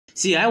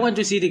See, I want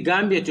to see the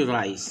Gambia to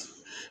rise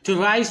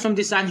from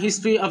the sad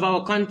history of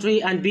our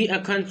country and be a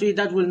country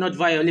that will not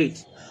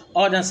violate.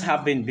 Others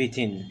have been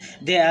beaten.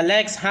 Their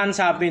legs, hands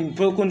have been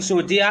broken,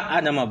 so dear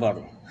Adama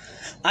Barrow,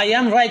 I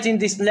am writing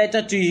this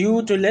letter to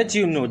you to let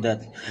you know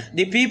that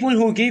the people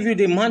who give you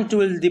the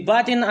mantle, the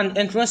baton, and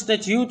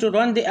entrusted you to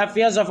run the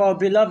affairs of our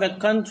beloved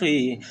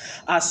country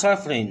are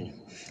suffering,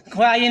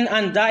 crying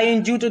and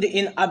dying due to the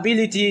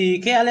inability,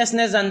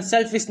 carelessness, and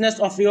selfishness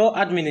of your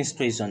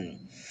administration.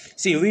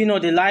 See, we know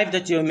the life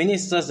that your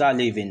ministers are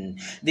living,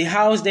 the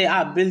house they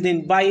are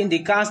building, buying, the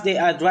cars they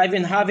are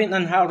driving, having,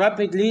 and how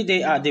rapidly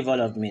they are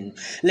developing.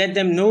 Let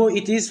them know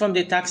it is from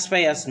the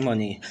taxpayers'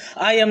 money.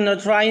 I am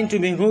not trying to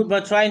be rude,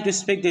 but trying to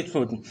speak the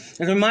truth.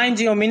 Remind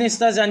your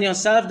ministers and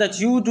yourself that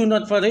you do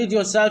not parade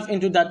yourself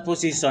into that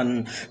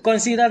position,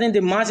 considering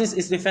the masses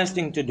is the first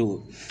thing to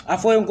do.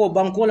 Afoyonko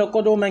bankola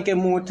kodo menke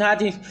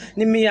mutati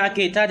ni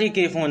miyake tati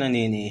ke fona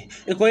nini.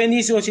 Iko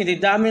eniso si the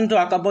daminto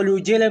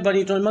akabalu jele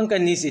baritol manka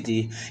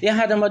nisiti.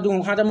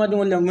 Hadamadung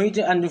Lamite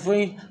and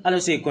Free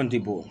Alose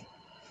Contibo.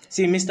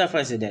 See, Mr.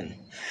 President,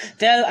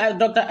 tell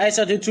Dr.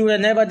 Aisha Ture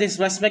never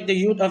disrespect the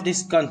youth of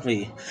this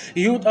country.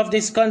 Youth of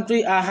this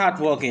country are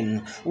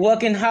hardworking,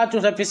 working hard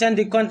to represent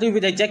the country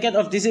with a jacket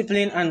of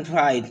discipline and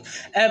pride.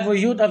 Every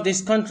youth of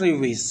this country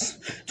wishes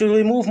to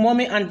remove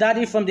mommy and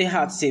daddy from the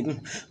hardship,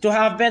 to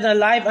have better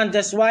life, and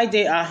that's why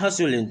they are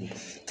hustling.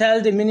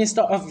 Tell the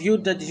Minister of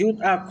Youth that youth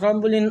are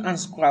crumbling and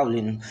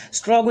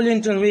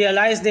struggling to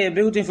realize their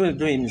beautiful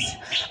dreams.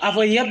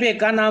 For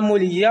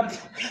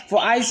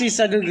I see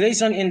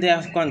segregation in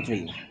their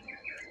country.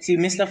 See,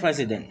 Mr.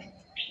 President,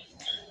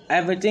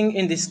 everything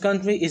in this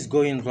country is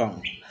going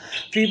wrong.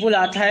 People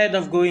are tired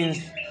of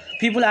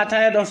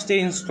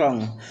staying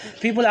strong.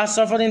 People are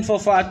suffering for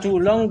far too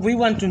long. We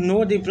want to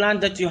know the plan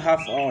that you have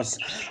for us.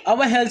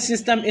 Our health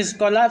system is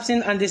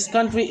collapsing and this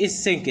country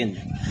is sinking.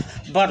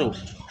 Barrow,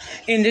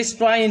 in this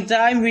trying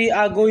time we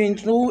are going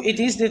through, it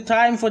is the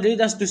time for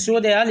leaders to show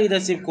their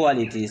leadership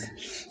qualities.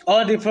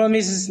 All the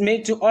promises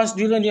made to us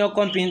during your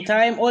campaign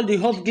time, all the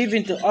hope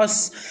given to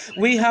us,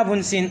 we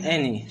haven't seen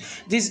any.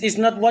 This is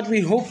not what we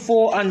hope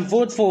for and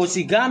vote for.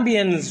 See,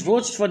 Gambians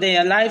vote for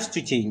their lives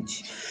to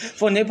change,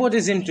 for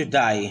nepotism to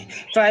die,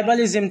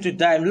 tribalism to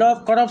die,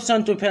 love,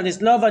 corruption to perish,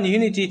 love and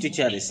unity to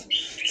cherish.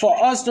 For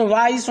us to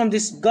rise from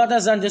these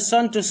gutters and the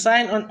sun to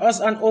shine on us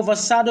and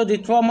overshadow the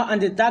trauma and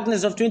the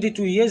darkness of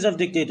 22 years of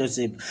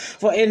dictatorship.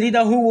 For a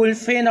leader who will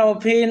feign our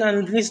pain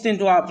and listen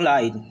to our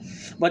plight.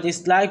 But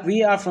it's like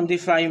we are from the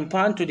frying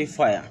pan to the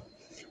fire.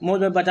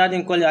 Molbe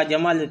batadin kole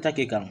ajamal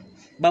takikang.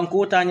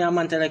 Bankuta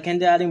nyamantele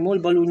kendaring mol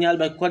balunyal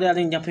ba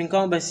kodaring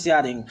japinkan ba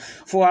siaring.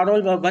 For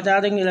arol ba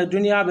bataring ila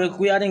dunia ba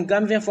kuyaring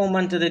Gambian for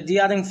mantere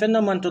diaring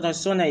fendaman to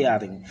sona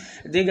yaring.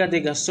 Dega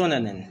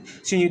sonanen.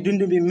 Sinu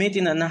dundu bi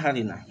meeting na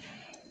naharina.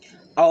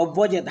 Our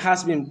budget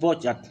has been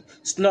butchered,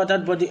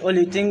 slaughtered, but the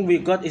only thing we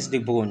got is the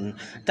bone.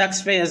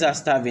 Taxpayers are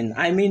starving.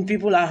 I mean,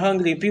 people are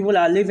hungry. People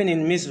are living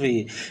in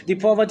misery. The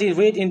poverty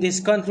rate in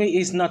this country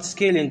is not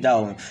scaling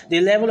down.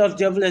 The level of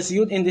jobless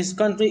youth in this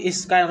country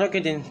is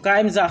skyrocketing.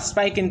 Crimes are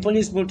spiking.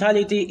 Police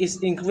brutality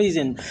is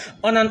increasing.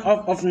 On and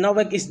off of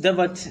network is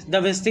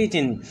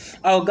devastating.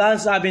 Our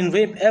girls are being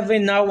raped every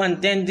now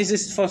and then. This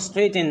is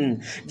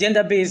frustrating.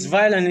 Gender-based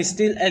violence is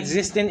still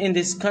existing in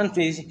this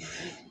country.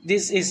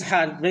 This is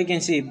heartbreaking,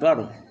 see,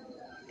 Barrow.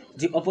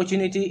 The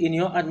opportunity in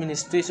your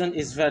administration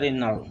is very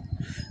narrow.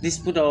 This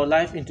put our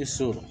life into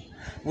sorrow.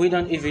 We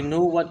don't even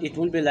know what it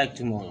will be like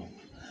tomorrow.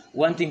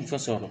 One thing for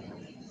sorrow.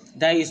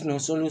 There is no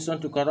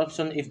solution to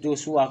corruption if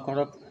those who are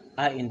corrupt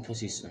are in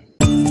position.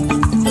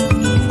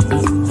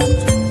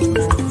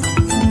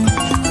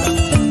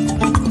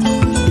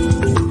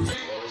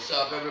 What's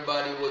up,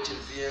 everybody watching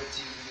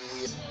VMTV?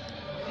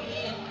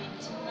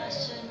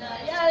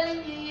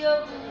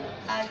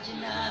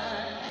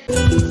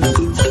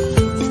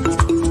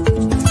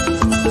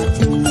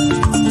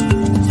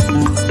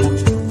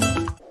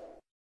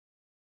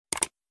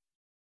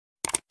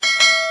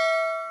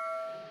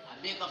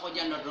 Abeka ko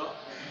jannato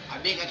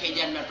abeka ke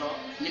jannato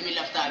nimi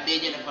lafta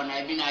beje le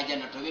fana bina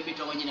jannato be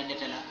bito ko nyina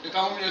detela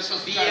Economy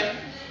Social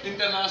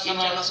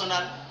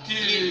International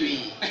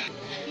TV.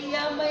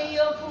 Ya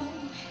mayofu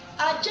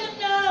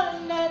ajana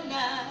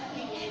nana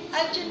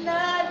ajana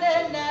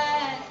nana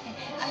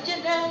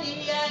ajana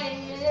ya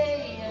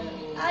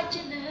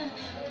ajana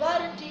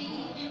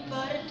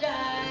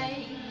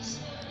paradise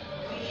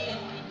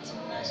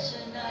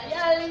international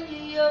ya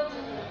liyo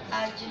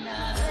ajana.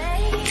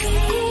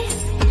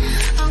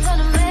 I'm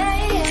gonna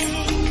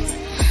make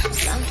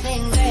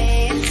something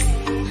great.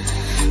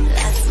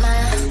 That's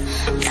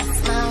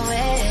my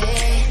way.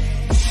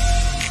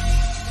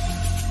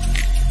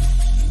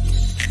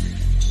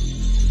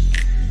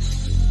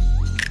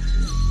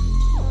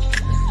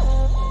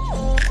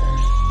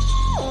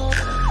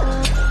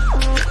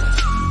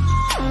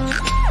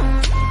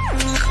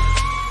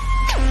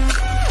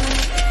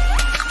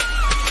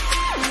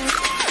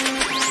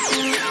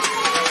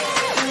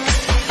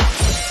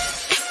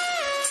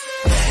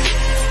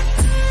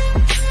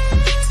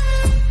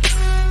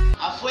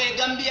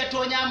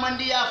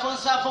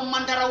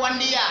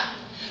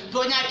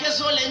 tonya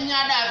keso le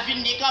nyada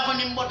vindi ka fo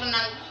nimboto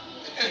nan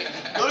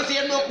dol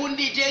se no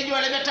kundi tejo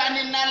le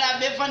betani nala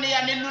be fane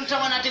ya nilunta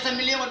wana tesa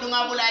miliyo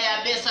dunga bula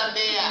ya besa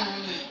beya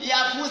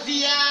ya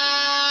fusi ya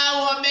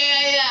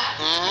wabeya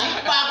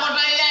pa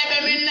kota ya be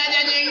minna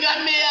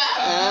janyingamia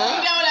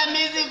ndawla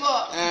miziko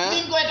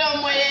ningo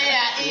eto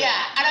moyeya iya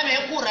ala me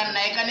kuran na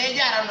ikane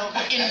jara no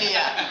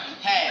India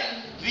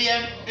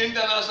VM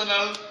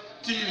International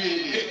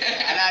TV.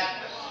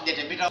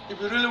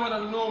 If you really want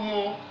to know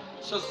more,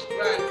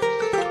 subscribe.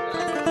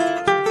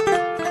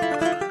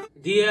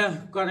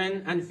 Dear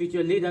current and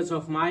future leaders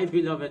of my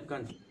beloved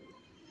country,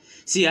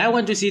 see, I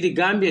want to see the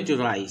Gambia to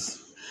rise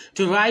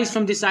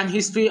from the sad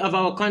history of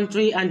our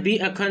country and be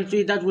a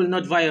country that will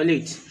not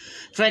violate,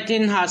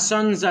 threaten her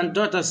sons and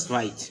daughters'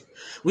 rights.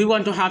 We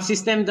want to have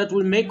systems that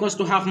will make us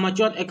to have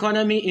matured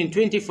economy in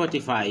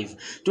 2045,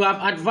 to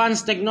have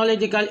advanced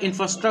technological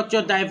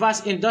infrastructure,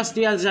 diverse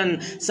industrials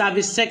and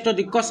service sector.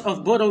 The cost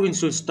of borrowing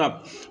should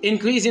stop.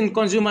 Increase in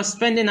consumer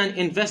spending and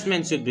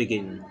investment should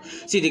begin.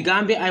 See, the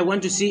Gambia I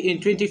want to see in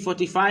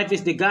 2045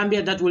 is the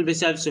Gambia that will be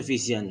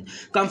self-sufficient.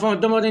 Come from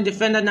Domorin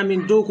defendant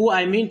Namindoku,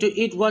 I mean to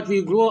eat what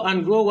we grow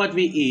and grow what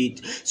we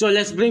eat. So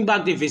let's bring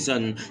back the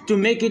vision. To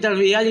make it a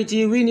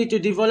reality, we need to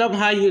develop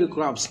high-yield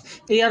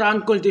crops,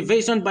 year-round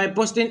cultivation by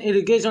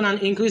irrigation and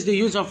increase the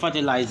use of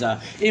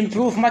fertilizer,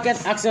 improve market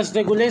access,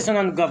 regulation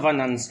and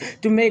governance,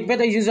 to make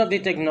better use of the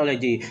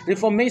technology,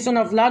 reformation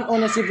of land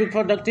ownership with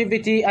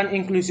productivity and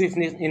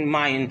inclusiveness in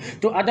mind,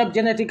 to adopt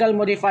genetically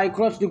modified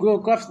crops to grow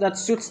crops that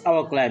suits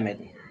our climate.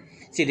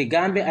 See, the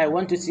Gambia I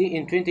want to see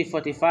in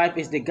 2045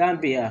 is the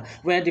Gambia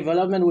where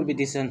development will be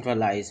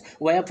decentralized,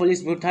 where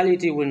police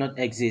brutality will not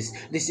exist,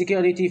 the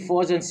security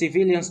force and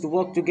civilians to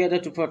work together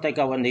to protect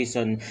our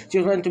nation,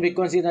 children to be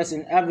considered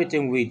in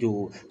everything we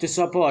do, to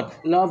support,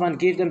 love and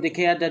give them the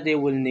care that they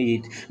will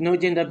need, no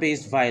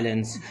gender-based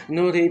violence,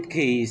 no rape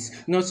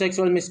case, no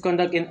sexual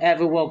misconduct in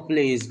every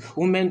workplace,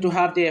 women to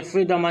have their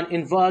freedom and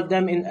involve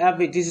them in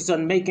every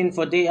decision making,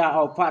 for they are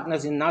our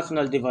partners in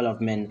national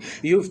development,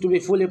 youth to be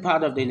fully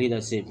part of the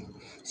leadership.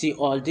 See,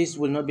 all this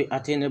will not be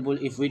attainable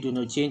if we do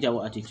not change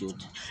our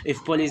attitude,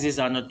 if policies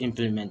are not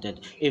implemented,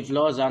 if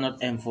laws are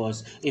not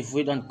enforced, if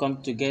we don't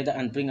come together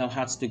and bring our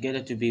hearts together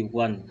to be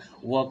one,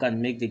 work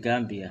and make the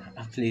Gambia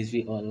a place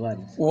we all want.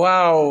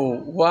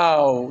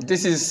 Wow.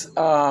 This is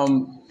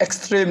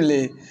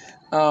extremely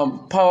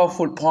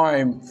powerful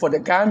poem for the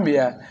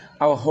Gambia,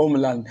 our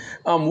homeland.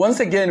 Once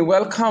again,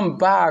 welcome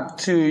back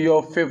to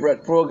your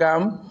favorite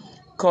program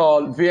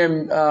called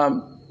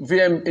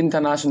VM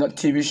International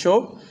TV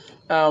Show.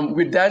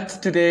 With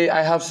that, today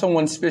I have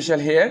someone special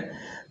here.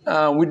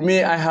 With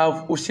me, I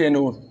have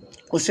Ousainou.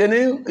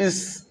 Ousainou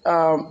is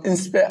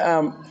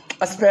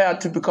aspired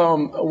to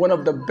become one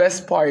of the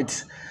best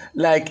poets,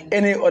 like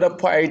any other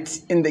poet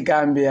in the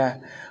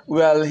Gambia.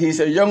 Well, he's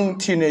a young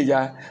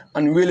teenager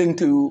and willing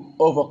to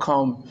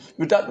overcome.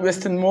 Without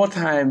wasting more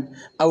time,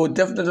 I would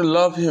definitely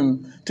love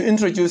him to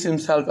introduce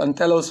himself and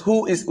tell us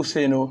who is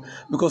Ousainou,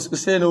 because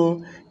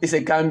Ousainou is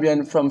a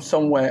Gambian from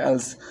somewhere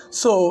else.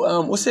 So,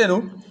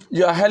 Ousainou,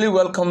 you are highly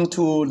welcome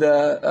to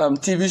the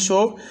TV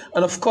show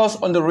and, of course,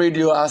 on the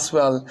radio as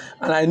well.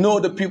 And I know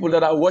the people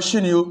that are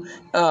watching you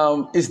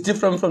is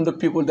different from the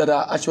people that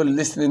are actually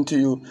listening to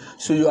you.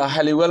 So you are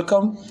highly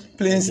welcome.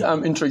 Please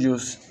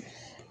introduce.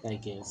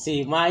 Thank you.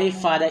 See, my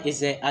father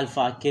is a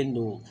Alpha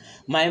Kendo.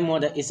 My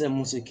mother is a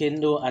Musu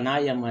Kendo, and I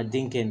am a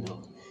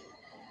Dingkendo.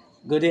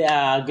 Good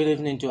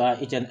evening to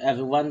each and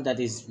everyone that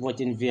is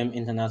watching VM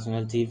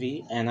International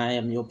TV. And I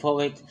am your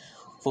poet,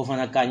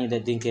 Fofana Kanyi the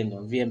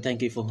Dingkendo. VM,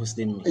 thank you for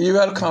hosting me. You're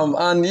welcome.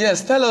 And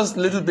yes, tell us a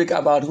little bit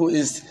about who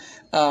is,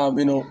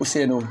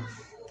 Ousainou.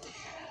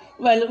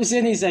 Well,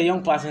 Ousainou is a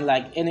young person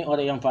like any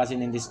other young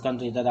person in this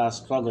country that are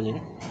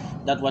struggling,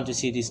 that want to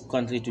see this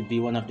country to be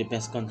one of the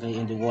best countries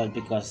in the world,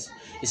 because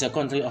it's a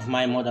country of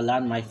my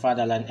motherland, my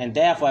fatherland, and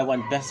therefore I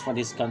want best for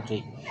this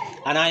country.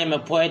 And I am a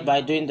poet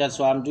by doing that,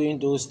 so I'm doing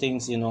those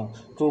things,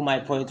 through my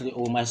poetry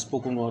or my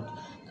spoken word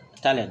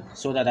talent,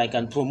 so that I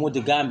can promote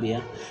the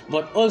Gambia,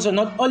 but also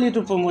not only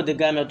to promote the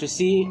Gambia,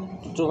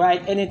 to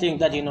write anything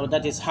that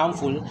that is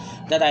harmful,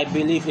 that I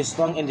believe is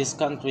wrong in this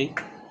country,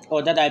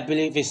 or that I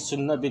believe it should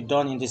not be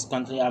done in this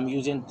country. I'm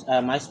using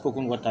my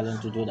spoken word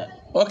talent to do that.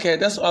 Okay,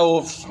 that's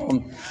our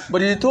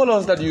but you told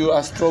us that you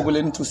are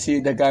struggling to see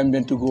the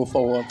Gambian to go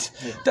forward.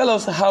 Yeah. Tell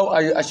us, how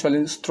are you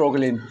actually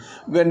struggling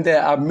when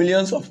there are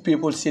millions of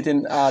people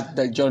sitting at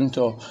the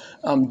junto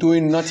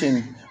doing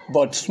nothing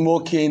but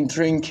smoking,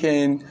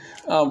 drinking?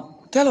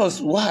 Tell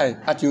us why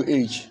at your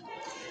age.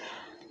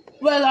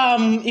 Well,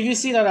 if you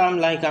see that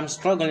I'm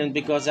struggling,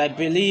 because I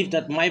believe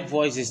that my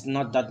voice is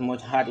not that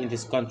much heard in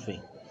this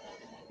country.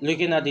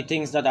 Looking at the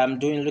things that I'm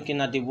doing, looking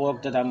at the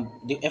work that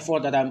the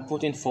effort that I'm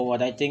putting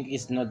forward, I think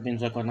it's not been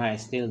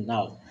recognized still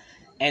now.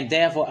 And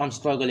therefore I'm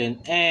struggling.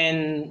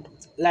 And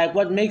like,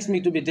 what makes me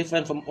to be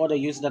different from other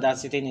youths that are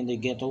sitting in the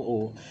ghetto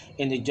or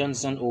in the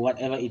Johnson or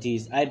whatever it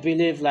is, I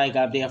believe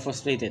they are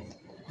frustrated.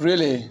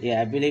 Really?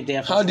 Yeah, I believe they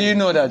are frustrated. How do you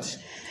know that?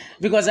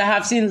 Because I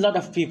have seen a lot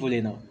of people,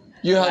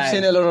 You have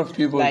seen a lot of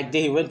people? Like,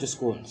 they went to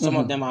school. Some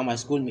of them are my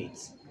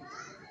schoolmates.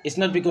 It's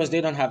not because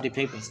they don't have the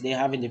papers. They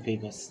have in the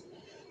papers.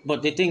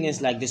 But the thing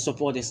is, like, the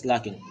support is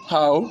lacking.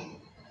 How?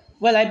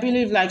 Well, I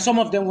believe like some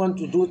of them want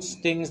to do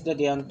things that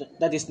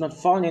that is not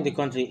found in the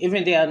country.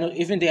 Even they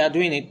are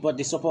doing it, but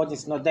the support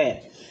is not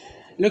there.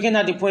 Looking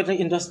at the poetry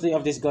industry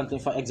of this country,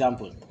 for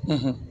example,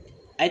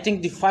 I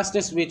think the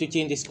fastest way to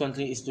change this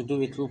country is to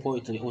do it through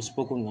poetry or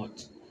spoken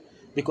words.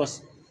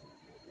 Because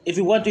if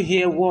you want to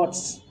hear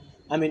words,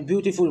 I mean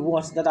beautiful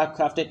words that are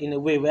crafted in a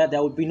way where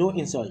there would be no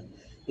insult,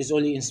 it's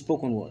only in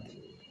spoken word.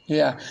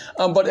 Yeah,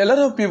 but a lot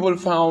of people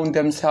found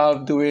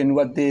themselves doing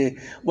what they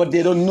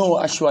don't know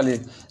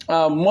actually.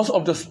 Most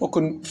of the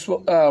spoken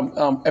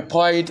a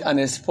poet and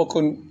a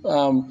spoken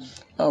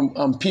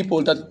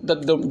people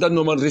that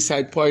normally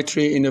recite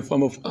poetry in the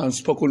form of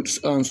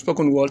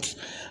spoken words.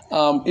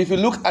 If you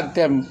look at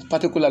them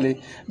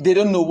particularly, they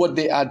don't know what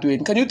they are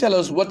doing. Can you tell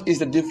us what is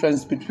the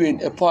difference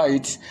between a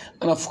poet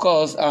and, of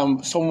course,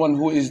 someone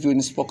who is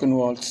doing spoken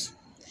words?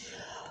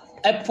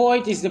 A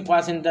poet is the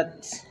person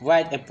that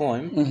writes a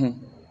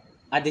poem.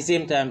 At the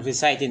same time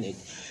reciting it.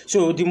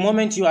 So the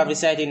moment you are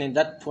reciting it,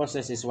 that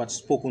process is what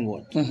spoken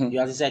word. You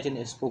are reciting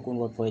a spoken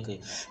word poetry.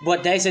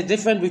 But there is a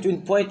difference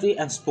between poetry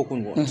and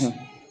spoken words.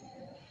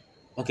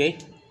 Okay?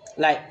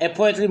 Like a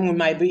poetry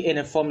might be in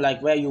a form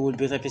like where you will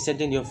be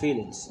representing your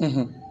feelings.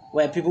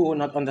 Where people will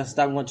not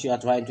understand what you are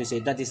trying to say.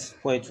 That is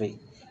poetry.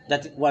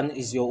 That one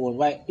is your own.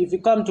 Right? If you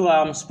come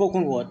to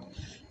spoken word,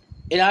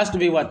 it has to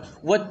be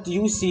what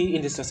you see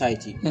in the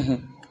society.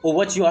 Or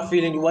what you are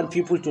feeling, you want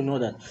people to know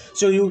that.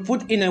 So you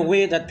put in a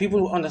way that people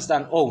will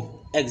understand,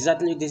 oh,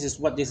 exactly this is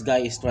what this guy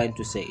is trying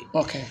to say.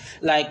 Okay.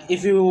 Like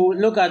if you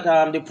look at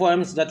the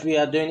poems that we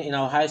are doing in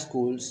our high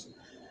schools,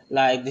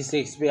 like the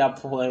Shakespeare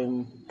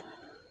poem,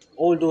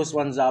 all those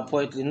ones are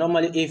poetry.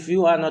 Normally, if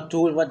you are not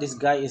told what this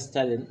guy is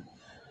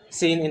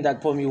saying in that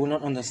poem, you will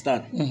not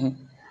understand.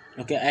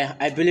 Okay,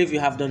 I believe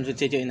you have done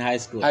literature in high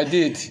school. I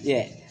did.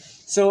 Yeah.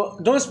 So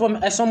those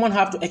poems, someone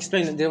have to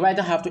explain it. The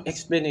writer have to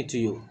explain it to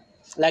you.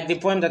 Like the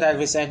poem that I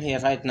recite here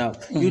right now,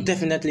 you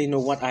definitely know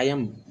what I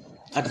am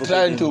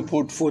trying to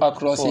put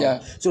across.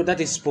 Yeah. So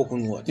that is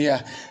spoken word.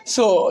 Yeah.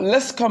 So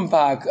let's come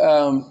back.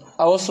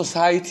 Our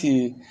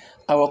society,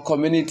 our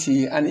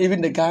community, and even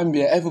the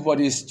Gambia,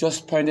 everybody is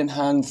just pointing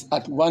hands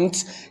at one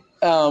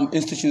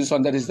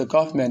institution, that is the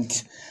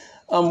government.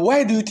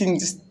 Why do you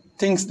think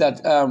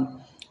that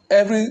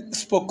every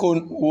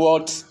spoken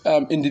word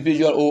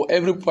individual or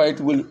every poet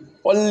will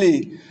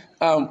only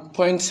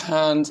point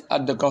hands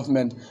at the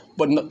government,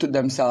 but not to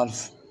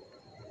themselves?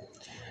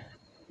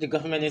 The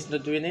government is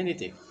not doing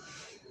anything.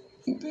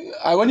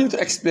 I want you to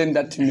explain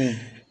that to me.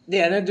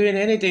 They are not doing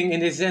anything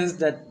in the sense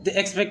that the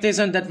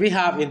expectation that we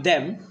have in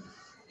them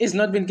is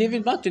not being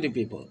given back to the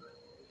people.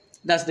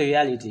 That's the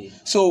reality.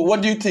 So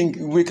what do you think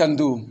we can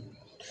do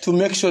to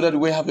make sure that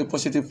we have a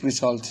positive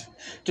result?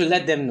 To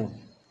let them know.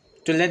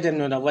 To let them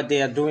know that what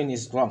they are doing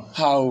is wrong.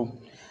 How?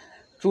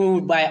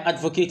 By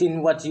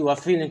advocating what you are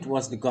feeling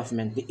towards the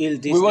government, the ill.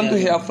 We want to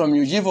hear from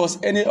you. Give us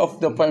any of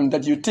the poems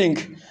that you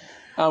think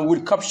will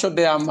capture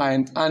their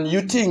mind and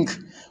you think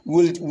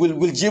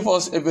will give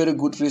us a very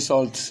good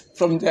result.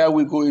 From there,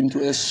 we go into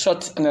a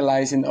short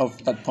analyzing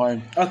of that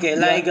poem. Okay,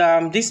 like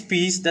this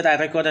piece that I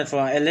recorded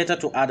for a letter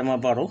to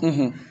Adama Barrow.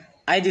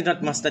 I did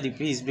not master the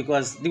piece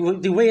because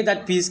the way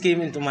that piece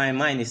came into my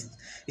mind is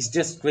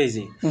just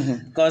crazy.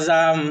 Because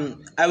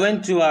I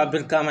went to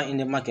Birkama in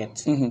the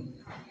market.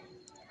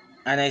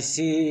 And I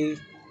see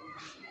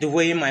the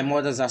way my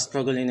mothers are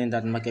struggling in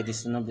that market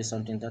is not be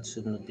something that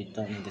should not be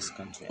done in this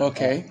country.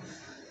 Okay.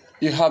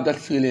 You have that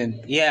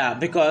feeling? Yeah,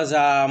 because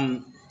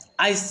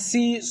I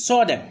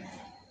saw them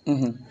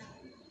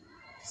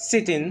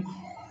sitting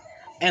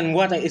and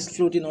water is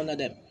floating under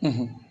them,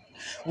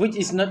 which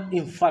is not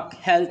in fact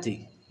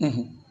healthy.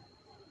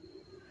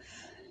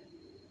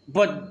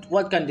 But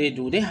what can they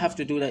do? They have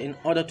to do that in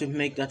order to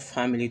make that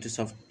family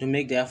to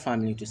make their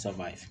family to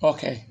survive.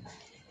 Okay.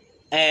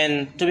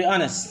 And to be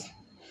honest,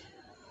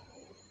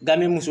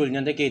 Gambian musul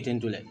nyanda ke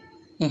tentu le.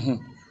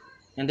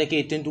 Nyanda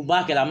ke tentu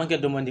ba ke la manke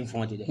demanding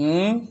fonti de.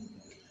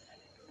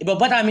 Iba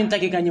bata min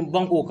take kanyim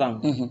banko kan.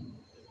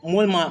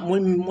 Mol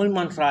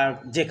man fra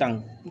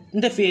jekang.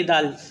 Nde fe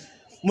dal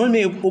mol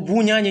me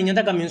obunya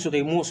nyanda kamin so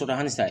de mo so da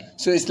hanisai.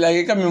 So it's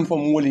like coming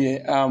from Wooly,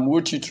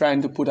 what you're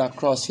trying to put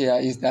across here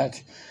is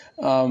that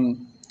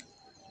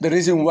the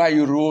reason why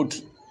you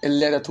wrote a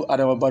letter to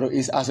Adama Barrow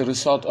is as a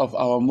result of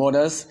our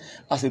mothers,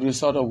 as a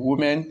result of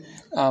women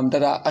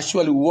that are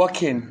actually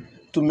working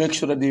to make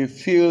sure that they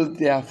feel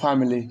their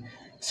family.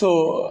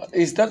 So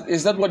is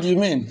that what you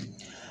mean?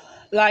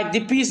 Like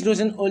the piece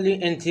doesn't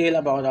only entail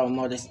about our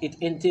mothers, it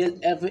entails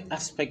every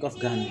aspect of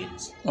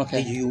Gambians.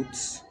 Okay. The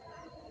youths,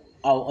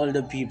 our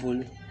older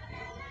people,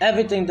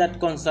 everything that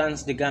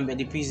concerns the Gambia,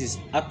 the piece is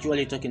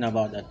actually talking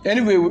about that.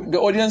 Anyway, the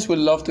audience will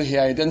love to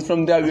hear it, and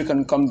from there we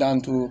can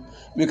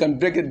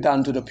break it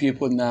down to the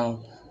people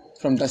now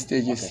from the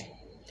stages. Okay.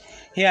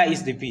 Here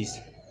is the piece.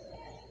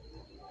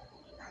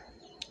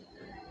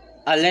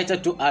 A letter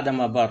to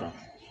Adama Barrow.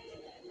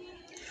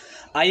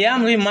 I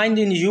am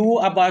reminding you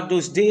about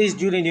those days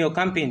during your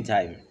campaign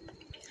time.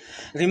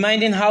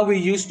 reminding how we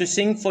used to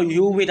sing for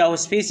you with our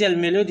special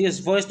melodious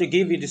voice to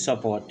give you the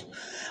support.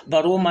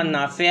 Baroma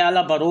na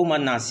feala,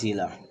 baroma na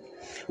sila.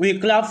 We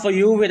clap for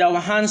you with our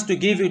hands to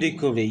give you the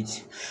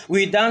courage.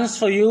 We dance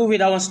for you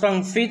with our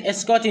strong feet,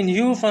 escorting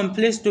you from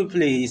place to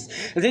place.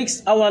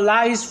 Risk our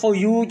lives for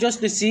you just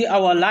to see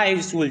our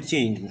lives will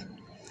change.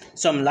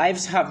 Some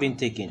lives have been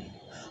taken.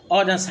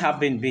 Others have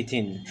been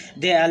beaten.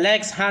 Their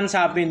legs, hands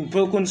have been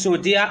broken, so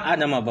dear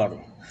Adama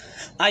Barrow,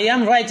 I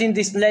am writing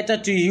this letter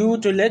to you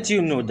to let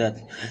you know that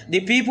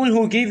the people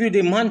who give you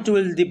the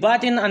mantle, the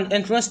baton, and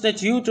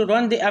entrusted you to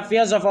run the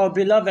affairs of our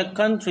beloved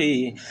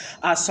country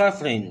are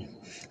suffering,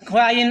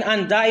 crying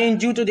and dying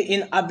due to the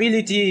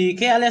inability,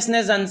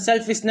 carelessness, and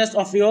selfishness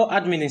of your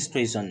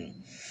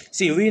administration.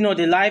 See, we know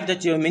the life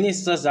that your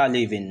ministers are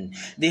living,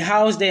 the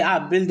house they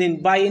are building,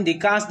 buying, the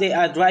cars they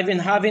are driving,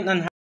 having,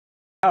 and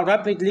how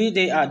rapidly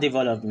they are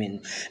developing.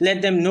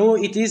 Let them know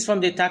it is from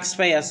the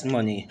taxpayers'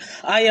 money.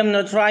 I am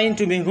not trying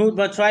to be rude,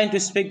 but trying to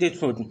speak the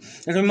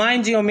truth.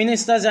 Remind your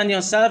ministers and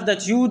yourself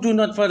that you do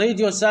not parade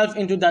yourself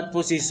into that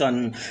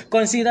position.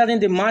 Considering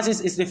the masses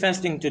is the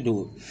first thing to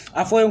do.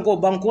 Afoyonko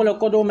bankola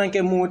kodo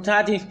manke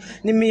mutati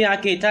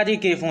nimiyake tati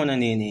ke fona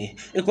nini.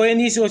 Iko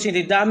eniso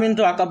sinti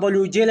daminto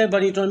akabalu jele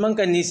barito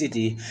manka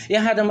nisiti.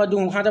 Ya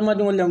hadamadung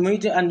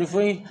lamiti and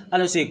foi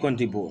alose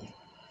kontibo.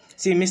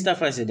 See, Mr.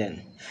 President,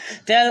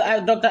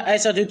 tell Dr.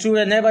 Aisha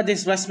Ture never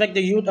disrespect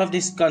the youth of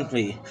this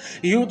country.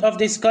 Youth of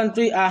this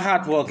country are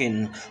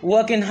hardworking,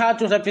 working hard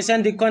to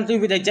represent the country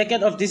with a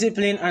jacket of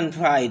discipline and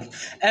pride.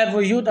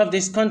 Every youth of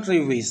this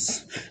country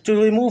wishes to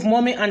remove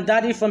mommy and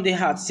daddy from the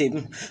hardship,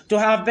 to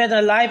have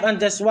better life, and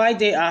that's why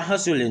they are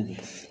hustling.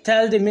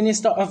 Tell the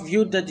Minister of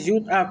Youth that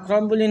youth are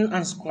crumbling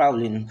and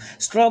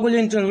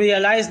struggling to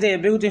realize their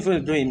beautiful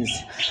dreams.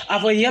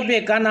 For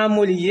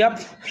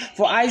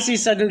I see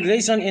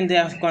segregation in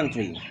their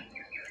country.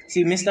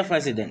 See, Mr.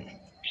 President,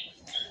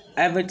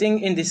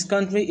 everything in this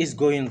country is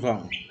going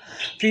wrong.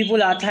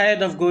 People are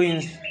tired of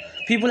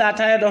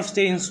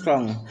staying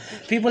strong.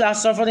 People are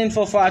suffering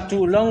for far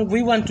too long.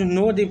 We want to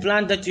know the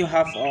plan that you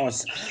have for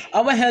us.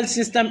 Our health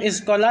system is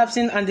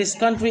collapsing and this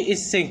country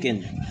is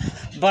sinking.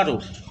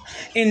 Barrow,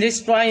 in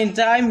this trying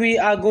time we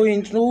are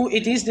going through,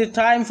 it is the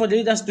time for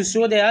leaders to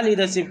show their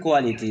leadership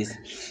qualities.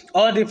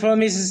 All the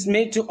promises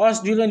made to us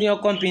during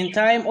your campaign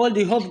time, all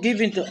the hope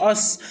given to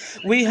us,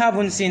 we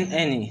haven't seen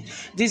any.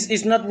 This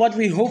is not what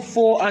we hope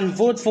for and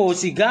vote for.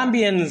 See,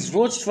 Gambians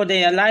vote for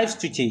their lives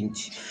to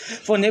change,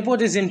 for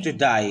nepotism to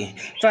die,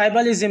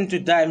 tribalism to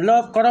die,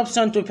 love,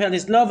 corruption to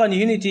perish, love and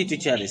unity to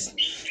cherish.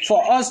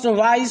 For us to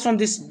rise from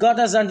these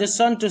gutters and the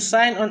sun to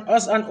shine on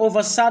us and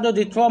overshadow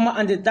the trauma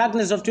and the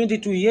darkness of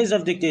 22 years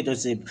of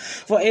dictatorship.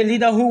 For a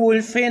leader who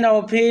will feign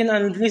our pain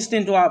and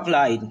listen to our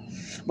plight.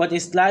 But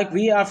it's like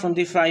we are from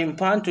the frying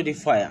pan to the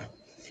fire.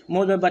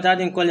 Modo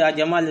batadin kole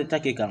ajamal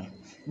takikang.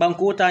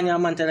 Banko tanya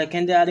mantara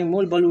kendaring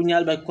mul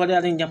balunyal ba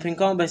kodaring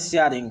japinkang ba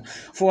siaring.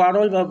 For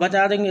arol ba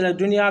bataring ila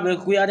dunia ba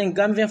kuyaring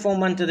Gambian for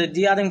mantara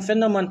diaring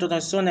phenomenon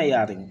to sona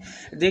yaring.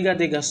 Dega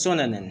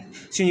sonanen.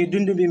 Sinu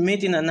dundu be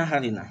meeting a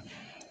naharina.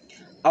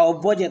 Our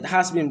budget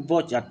has been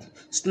butchered,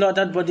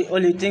 slaughtered, but the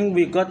only thing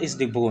we got is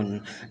the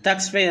bone.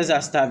 Taxpayers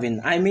are starving.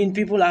 I mean,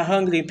 people are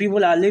hungry.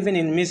 People are living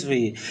in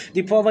misery.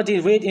 The poverty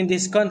rate in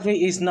this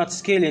country is not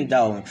scaling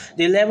down.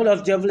 The level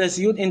of jobless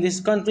youth in this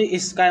country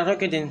is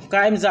skyrocketing.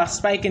 Crimes are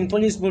spiking.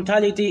 Police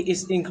brutality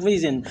is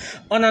increasing.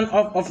 On and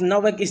off of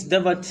network is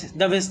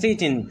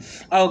devastating.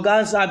 Our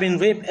girls are being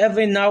raped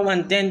every now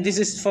and then. This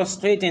is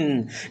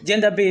frustrating.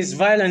 Gender-based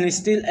violence is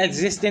still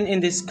existing in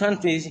this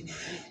country.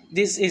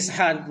 This is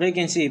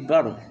heartbreaking, see,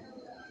 Barrow.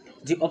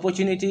 The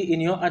opportunity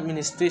in your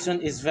administration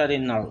is very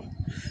narrow.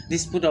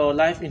 This put our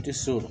life into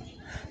sorrow.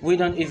 We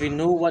don't even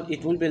know what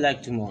it will be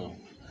like tomorrow.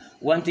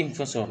 One thing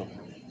for sorrow.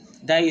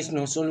 There is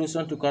no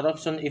solution to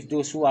corruption if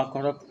those who are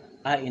corrupt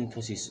are in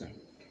position.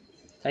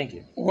 Thank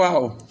you.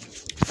 Wow.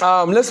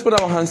 Let's put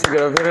our hands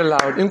together very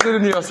loud,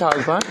 including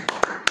yourself. Huh?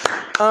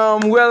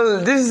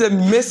 Well, this is a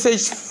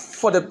message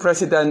for the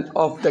President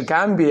of the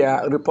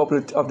Gambia,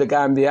 Republic of the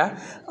Gambia,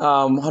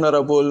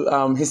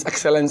 Honorable His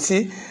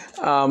Excellency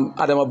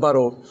Adama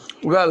Barrow.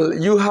 Well,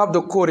 you have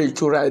the courage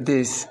to write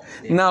this.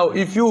 Now,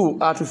 if you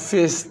are to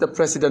face the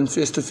President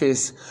face to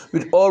face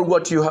with all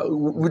what you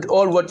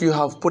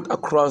have put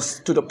across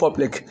to the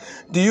public,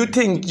 do you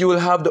think you will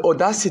have the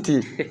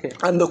audacity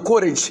and the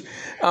courage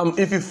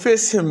if you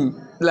face him,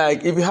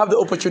 like if you have the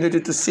opportunity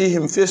to see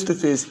him face to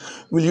face,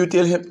 will you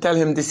tell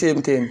him the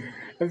same thing?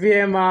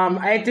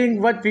 I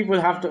think what people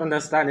have to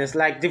understand is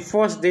like the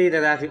first day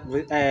that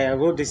I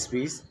wrote this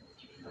piece,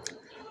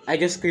 I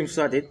just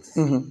screenshot it,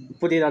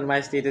 put it on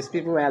my status.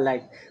 People were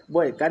like,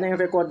 boy, can I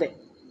record that?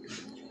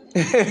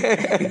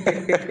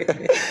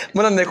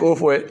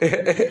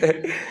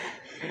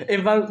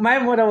 In fact, my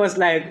mother was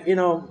like, you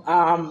know,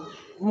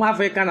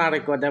 can I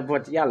record that?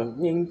 But yeah,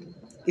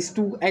 it's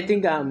too, I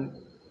think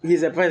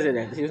he's a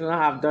president. He should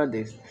not have done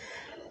this.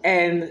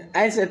 And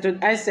I said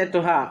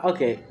to her,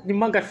 okay, the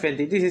manga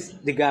Fendi, this is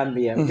the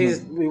Gambia. This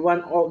is, we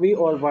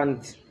all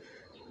want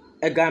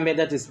a Gambia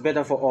that is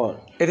better for all.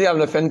 It is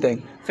the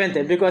thing.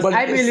 Because but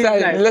I believe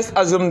let's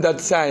assume that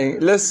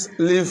saying, let's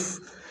leave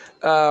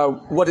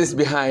what is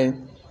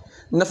behind.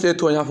 Nothing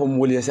to from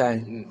Mulia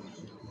saying.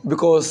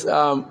 Because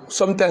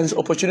sometimes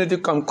opportunity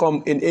can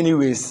come in any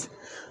ways.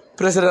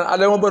 President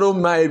Adama Barrow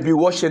might be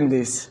watching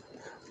this.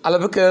 I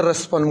love to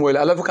respond well.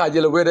 I love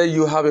to whether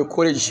you have a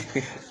courage.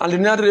 And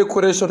the other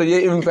courage so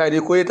you invite the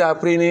Kuwaita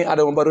Prini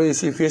Adama Barrow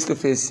is face to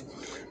face.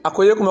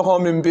 Akoye kuma ko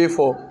min be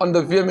fo on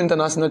the VM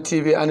International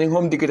TV and in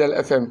Home Digital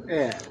FM.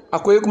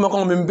 Akoye kuma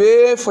ko min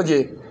be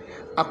foje.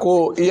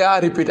 Ako ya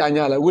repeat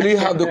anyala. Will you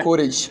have the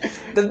courage?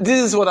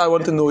 This is what I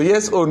want to know.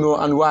 Yes or no,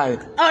 and why?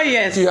 Oh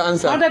yes. To your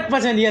answer.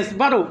 100% yes.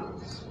 Barrow.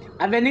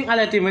 Avening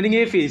alati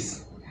maninge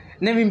face.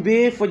 Na min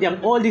be foje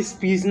all this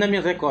piece na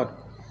min record.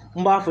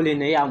 Mba fole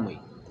na yamwe.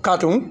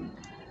 Cartoon?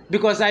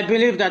 Because I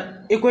believe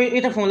that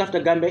ita from left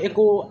the Gambia.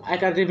 I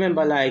can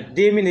remember like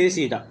 2 minutes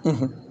ita.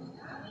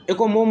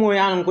 Eko momo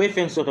ya ngo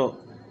efen soto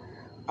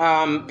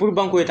pour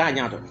banko eta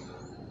nyato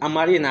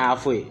amari na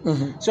afwe.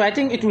 So I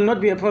think it will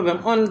not be a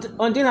problem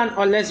until and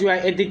unless you are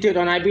a dictator,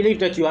 and I believe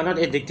that you are not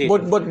a dictator.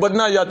 But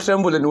now you are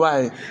trembling.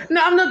 Why?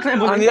 No, I'm not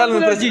trembling. I'm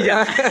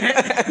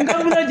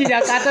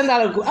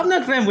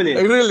not trembling.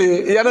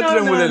 Really? You are not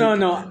trembling?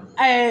 No.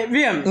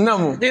 VM.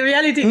 No. The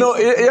reality. No,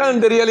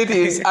 the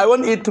reality is I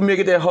want it to make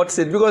it a hot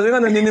seat because we're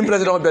going to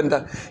president of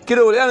Benta.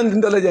 Kido we are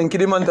intelligent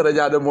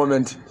Kidimantaraja at the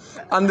moment.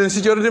 And the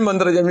security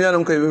mandaraja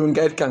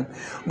guide can.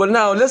 But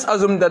now let's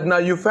assume that now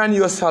you find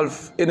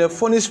yourself in a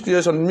funny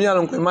situation. Me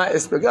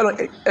expect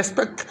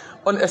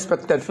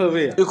unexpected.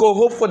 You can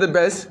hope for the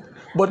best,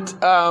 but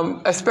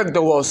expect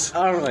the worst.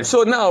 All right.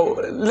 So now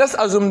let's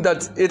assume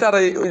that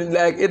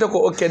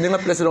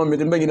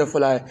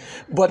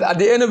but at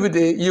the end of the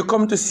day, you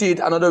come to see it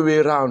another way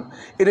around.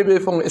 It be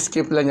from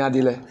escape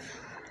lanyadile.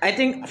 I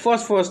think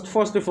first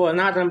of all,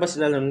 not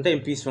ambassador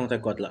peace from the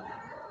Kotla.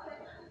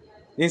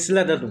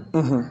 Insula dadu.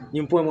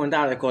 Yimpo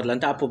monda record la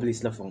nta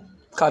publish la fong.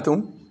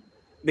 Cartoon?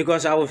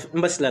 Because I was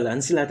mbasla la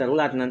nsila ta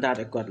ulat nta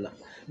record la.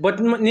 But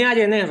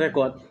niaje ne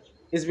record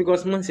is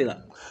because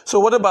mansila. So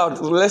what about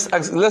let's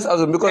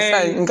assume because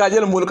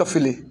nkajele muluka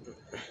fili.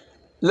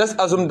 Let's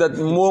assume that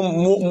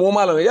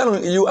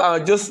you are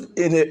just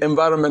in an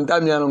environment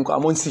that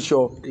among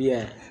sure.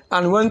 Yeah.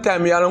 And one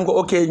time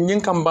okay,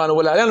 nyinkambano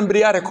wala yan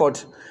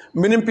record.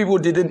 Many people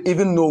didn't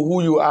even know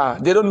who you are.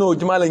 They don't know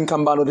Jumala in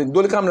Kambano. They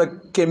don't come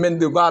like Kemen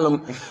the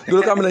Balum. They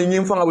don't come like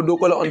Yimfang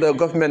Abudokola on the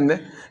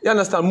government. You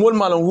understand more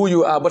man who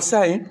you are. But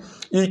saying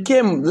you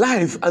came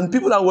live and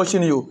people are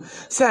watching you.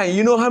 Saying,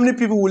 you know how many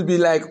people will be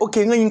like,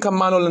 okay, in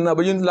Kambano na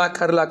ba yun la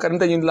karla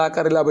karanta yun la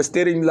karla ba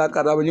steering la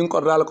karla ba yun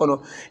korala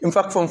kono. In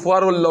fact, from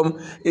Fuarol lom,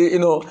 you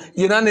know,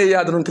 yinane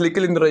ya don't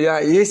clicking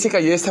ya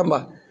yesika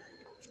yesamba.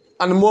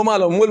 And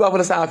momalo mulba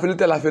for sa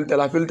filter.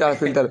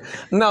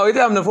 Now it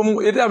am the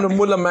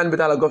mulla man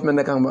betala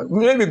government na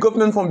maybe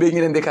government from being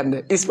in the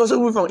kande. It's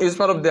possible from it's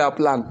part of their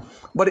plan.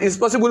 But it's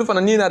possible for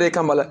Nina de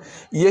Kambala,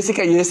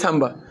 Yesika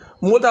Yesamba.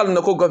 Modal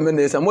Nako government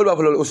is a mulba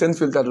for Usen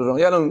filter wrong.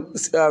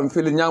 Yanon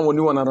feeling young when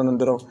you want to run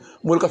the wrong.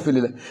 Mulka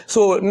feel.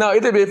 So now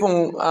it be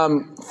from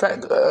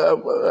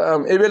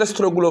a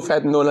struggle of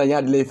fat no la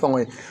yard lay from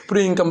way.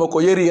 Putting Kamoko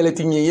ye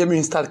reality ye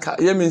mean start.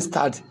 You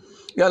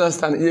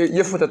understand?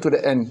 Ye foot to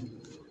the end.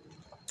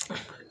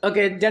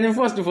 Okay, Jenny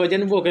first of all,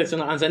 Jenny Boker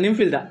so answer nim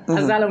filter.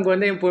 As I'm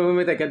going to point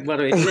me take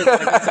Barrow.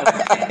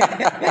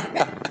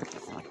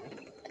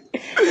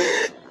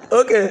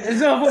 Okay.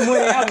 So for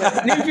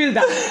nim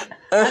filter.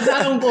 As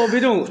I'm go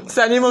bidung.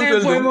 Sa nimon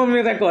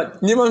filter. Record.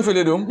 Nimon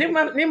filter dum.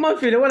 Nimon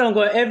filter what I'm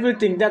go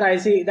everything that I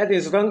see that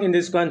is wrong in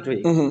this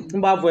country.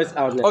 Voice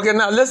outlet. Okay,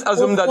 now let's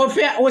assume that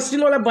we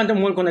still all about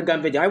the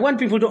Gambia. I want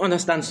people to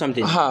understand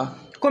something.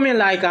 Coming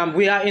like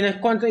we are in a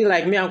country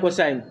like me and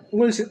Kosain.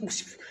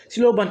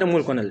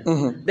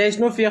 There is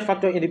no fear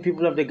factor in the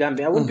people of the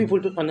Gambia. I want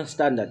people to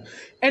understand that.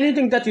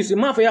 Anything that you see,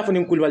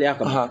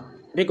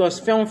 because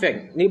film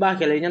fact, with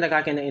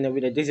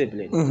a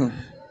discipline.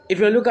 If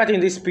you look at in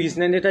this piece,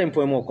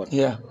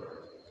 yeah.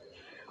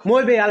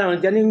 More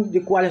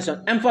the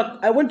coalition. In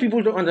fact, I want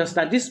people to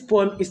understand this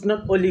poem is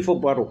not only for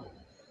Barrow.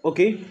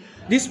 Okay?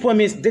 This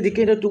poem is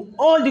dedicated to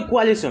all the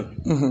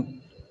coalition.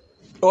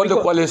 All the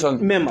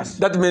coalition members.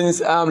 That means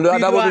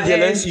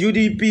PYS,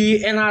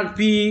 UDP,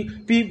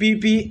 NRP,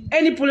 PPP,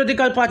 any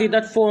political party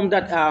that formed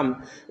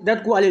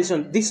that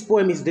coalition. This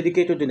poem is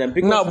dedicated to them.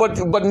 No, but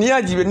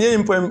Niajibe,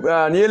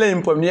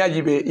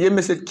 Niajibe, ye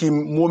message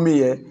Kim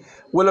Momiye,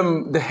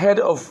 well, the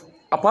head of.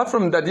 Apart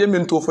from that, you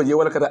mean to for you,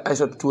 I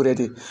said too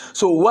ready.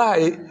 So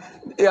why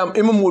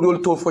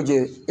Imamudul to for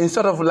you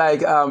instead of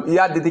like you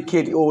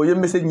dedicate or you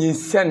message you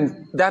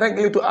send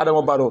directly to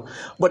Adama Barrow,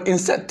 but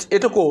instead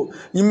etoko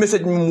you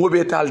message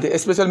mobile talde,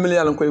 especially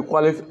million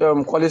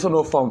coalition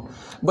of form.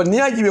 But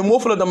near you more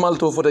for the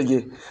malto for the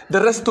year.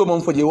 The rest to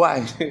for you.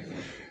 Why?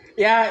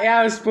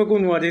 Yeah,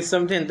 spoken word is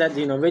something that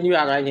when you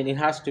are writing, it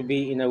has to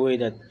be in a way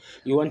that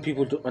you want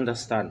people to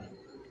understand.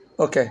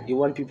 Okay. You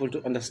want people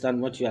to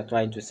understand what you are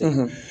trying to say.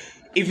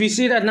 If you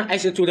see that now, I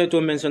should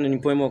to mention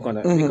in poem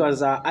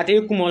because I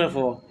take kumole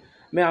for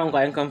me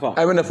I come for.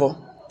 I went for.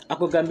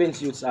 Gambian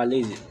youths are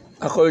lazy.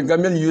 According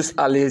Gambian youth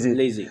are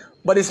lazy.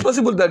 But it's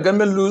possible that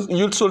Gambian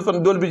youth sold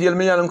from Dolby Jail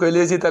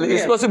lazy.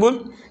 It's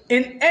possible.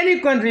 In any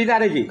country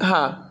that is.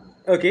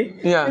 Okay.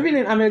 Yeah. Even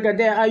in America,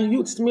 there are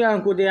youths. They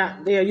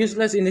are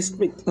useless in the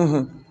street.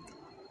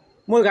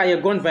 More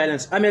gun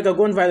violence. America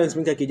gun violence.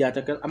 Okay.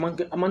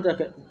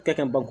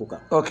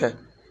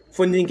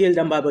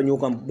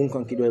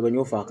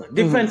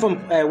 Different from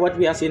what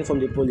we are seeing from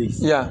the police.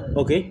 Yeah.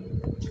 Okay.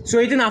 So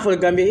it's not for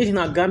Gambia. It's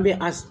not Gambia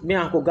as me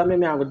uncle Gambia.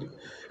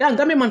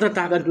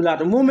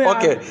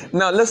 Okay.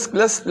 Now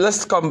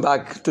let's come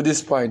back to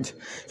this point.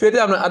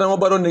 Adama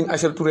Barrow I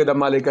shall to the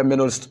Mali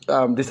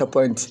Gambian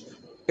disappoint.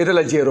 It's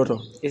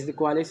the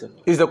coalition.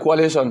 It's the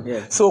coalition.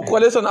 Yeah. So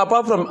coalition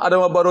apart from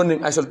Adama Barrow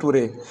I shall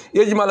Toure.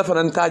 Yejimala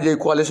Fanantaje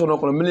coalition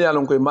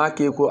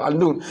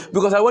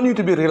because I want you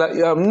to be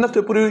not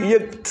to put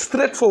you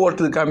straightforward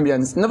to the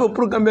Gambians. Never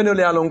put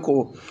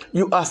Gambian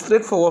you are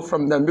straightforward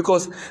from them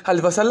because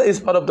Halifa Saleh is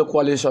part of the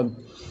coalition.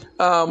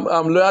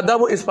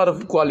 Adamo is part of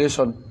the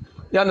coalition.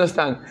 You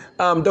understand?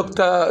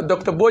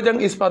 Dr. Bojang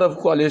is part of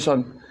the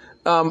coalition.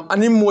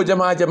 Anim mo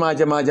jama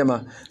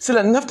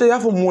sila nafta ya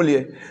fo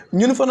molie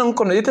ñun fa nan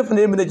kono yete fa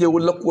ne mine je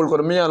wala ko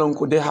mi yalon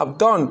ko they have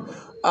done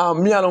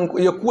mi yalon ko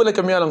ye kula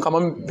ke mi yalon kam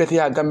beti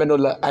ya gambe no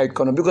la ay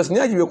kono because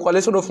ñaji be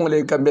coalition of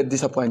ngale gambe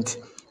disappoint.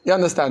 You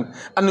understand?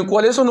 And the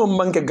coalition of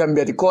manke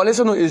Gambia, the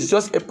coalition is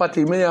just a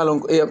party,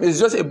 it's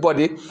just a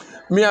body,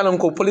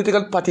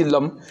 political party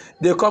lum.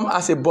 They come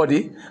as a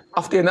body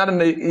after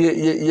another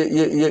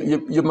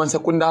you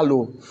mansakunda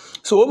law.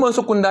 So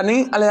mansakunda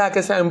ni ala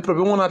kesa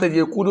improve na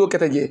taje kudo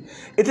ketaje.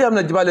 It am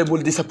na jibale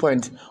will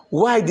disappoint.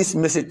 Why this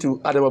message to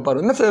Adama Barrow?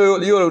 Na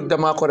yo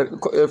dama ko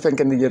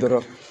fenken di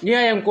jedoro.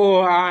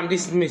 Yeah,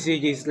 this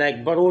message is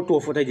like Barrow to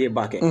fotaje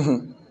back.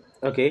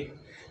 Okay.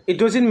 It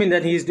doesn't mean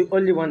that he's the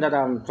only one that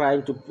I'm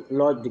trying to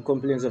lodge the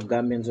complaints of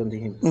Gambians onto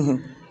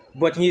him.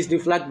 But he's the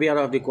flag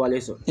bearer of the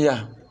coalition.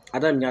 Yeah.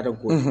 Adam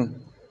Nyadonko.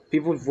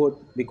 People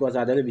vote because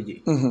Adele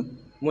BJ.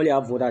 Moli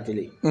have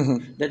voted.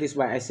 That is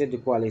why I said the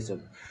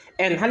coalition.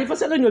 And Halifa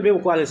Saleh will be a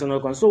coalition.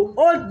 So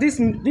all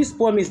this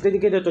poem is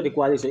dedicated to the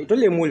coalition. It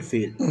only will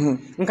fail.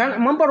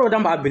 Mambaro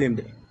Damba blame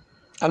them.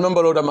 And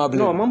Mambaro Damba blame.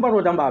 No,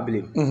 Mambaro Damba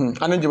blame.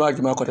 And then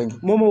Jima Kotangi.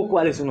 Momo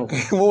coalition.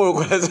 Momo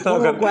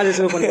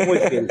coalition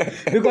will fail.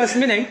 Because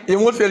meaning you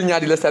won't fail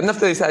Nyadi last time.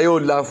 After this, I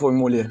would laugh for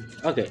Molia.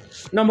 Okay.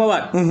 Number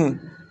one.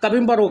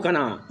 Kabimbaro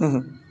Kana.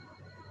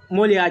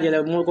 Molia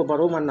Ajala Moko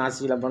Baroman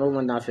Nasila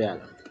Baroman Nafel.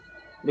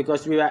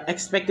 Because we were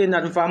expecting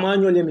that Fama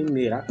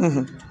Mira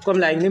come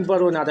like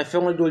Nimbaro na the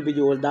film will be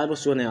old Dabo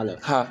Sonella.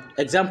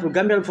 Example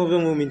Gambia for the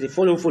moment,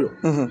 follow.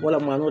 Well,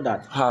 I know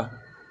that.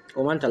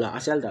 Omantala, I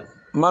sell that.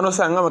 Mano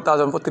sang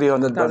 1,000 for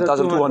 300,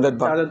 1,200.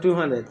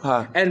 1,200.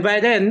 And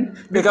by then,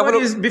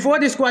 before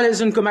this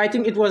coalition come, I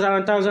think it was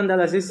around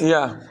 $1,000.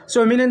 Yeah.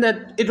 So meaning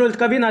that it will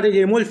come in at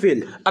a mole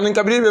field. And in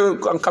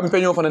Kabiri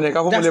campaign for the neck,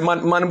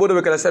 man board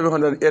of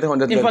 700,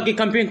 800. In fact, he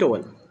campaigned to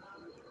all.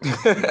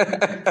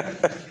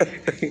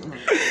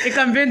 He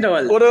campaigned to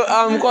all.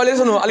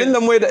 Coalition,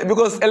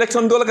 because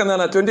election dollar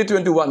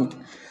 2021.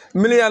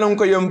 Million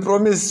ko yum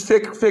promise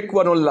fake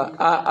one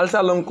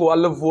alta lonko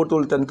all vote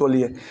all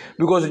tantoliye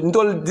because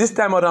this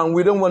time around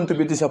we don't want to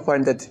be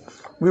disappointed.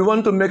 We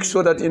want to make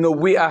sure that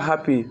we are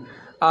happy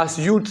as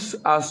youths,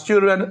 as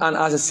children, and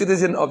as a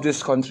citizen of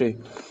this country.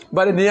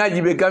 But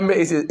Niajibe Gambia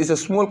is a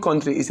small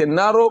country. It's a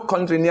narrow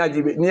country.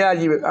 Niajibe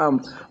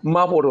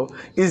Maporo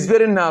is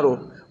very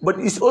narrow, but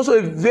it's also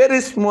a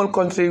very small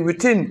country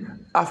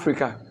within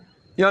Africa.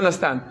 You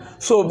understand?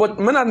 So, but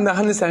mena na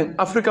hanisa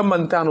Africa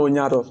mantano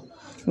nyaro.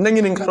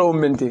 Nangi karo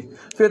mente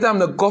feta am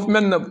the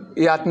government na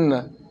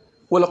yatna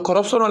wala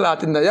corruption la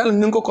tinda yalla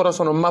ninko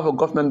corruption ma fa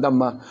government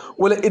damma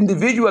wala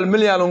individual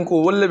million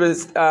ko wala be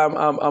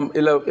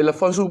ila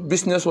fonsu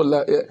business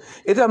wala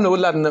eta am na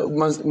wala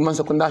man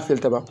sa kunda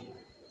filta ba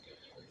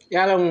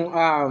yalla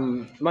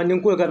man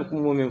ninko kan ko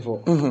momin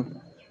fo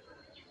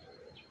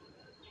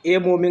e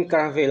momin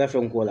kan fe la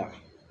fen ko la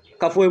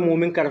ka fo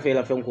momin kan fe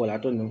la fen ko la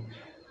to no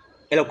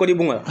ela ko di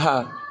bunga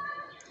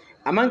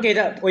amanke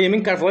da o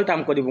yemin kan fo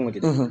tam ko di bunga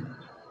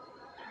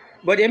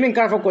but yemin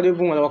karfa ko de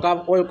bunga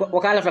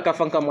wakala fa ka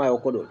fanka ma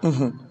ko do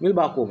mil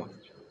ba ko ma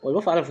wala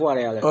fa ala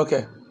fuare yalla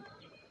okay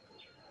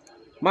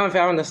man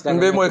fa understand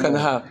be moy kan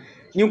ha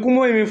ñun ko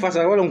moy min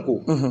fasal wala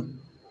ko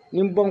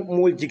ñun bon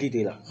mol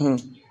jigité la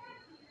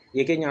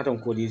ye ke ñaton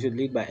ko you should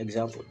lead by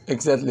example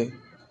exactly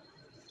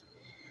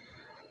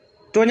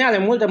to ñale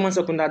mol da man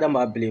sakunda da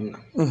ba blame na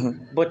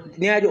but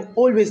ñaajo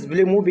always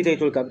blame mo bi tay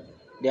tol kam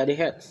they are the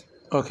heads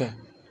okay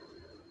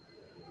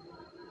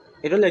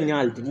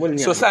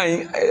so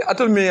saying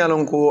atul me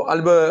yalon ko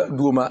alba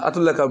duma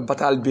atul la ka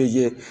batal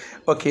beje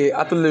okay,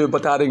 atul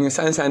bataring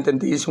science and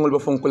tentation will be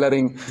from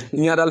coloring.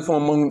 Nyadal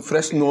from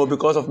fresh no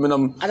because of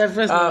minum.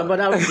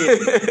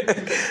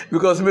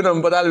 Because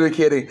minum but I'll be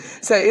carrying.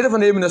 Say, if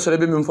an even a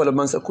cerebrum for the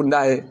months of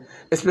Kundai,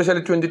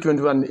 especially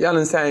 2021,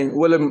 Yalan saying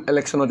Willem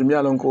election of the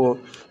Mialonko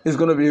is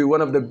going to be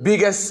one of the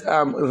biggest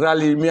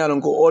rally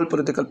Mialonko, all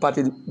political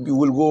parties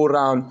will go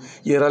around.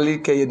 Ye rally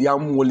ke ye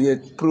diam will ye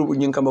prove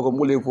in Kamako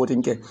Mule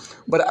voting ke.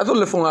 But I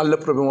told the phone I'll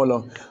let problem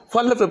along.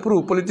 Fall left a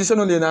proof, politician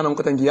only an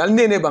Kotangi, I'll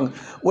name bang.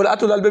 Well, I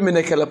told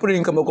Albemine Kela,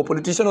 putting Kamako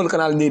politician or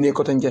canal nene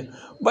Kotangi.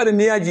 But in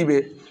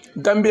Niajibe,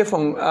 Gambia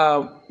from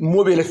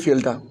mobile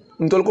filter.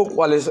 Ntolko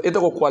coalition,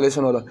 etoko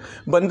coalition ola.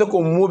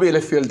 Bandako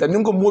mobile filter,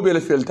 ninko mobile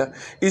filter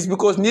is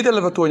because neither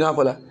level to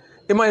Nyakola.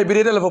 Ema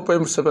ibirida level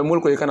poem seven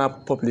mulko yekana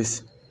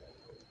populist.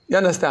 You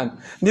understand?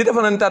 Neither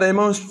for an entire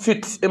amount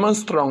fit, amount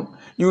strong.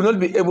 You will not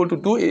be able to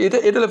do it.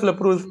 It level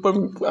proof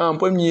poem.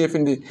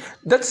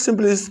 That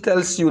simply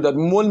tells you that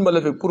more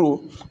malave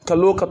proof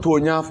kaloka to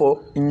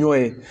Nyafo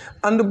nyoe.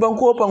 And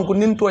banko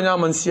pankunin to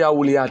Nyamansia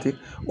Wuliati,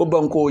 or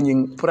banko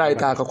ning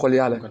praita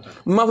koliala.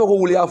 Mavoko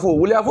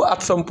Wuliafo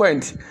at some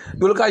point.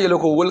 Dulka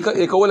Yeloko, Wilka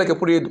Ekola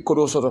Kapuri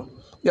Korosoro.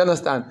 You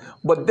understand?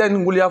 But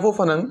then Wuliafo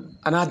Fanan,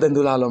 another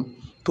Dulalum.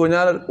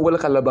 Tonya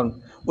Wilka Labang.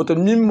 But the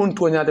Nimun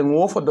Tonya the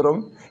war for the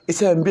room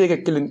is a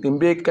big killing,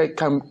 big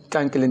can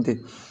killing.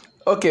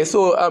 Okay,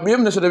 so we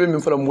have not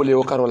been from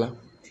Wule Carola.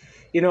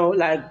 You know,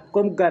 like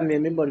come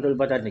Gambian bundle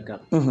botanica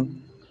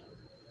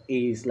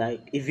is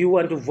like if you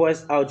want to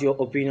voice out your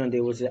opinion,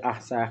 they will say, I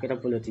can a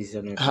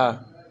politician. I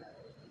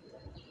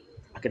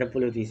can a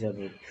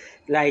politician.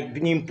 Like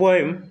in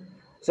poem,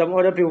 some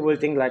other people will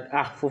think like,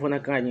 Fofana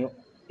Kanyi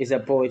is a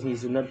poet, he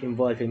should not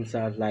involve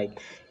himself like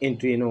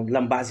into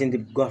lambasting the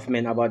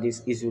government about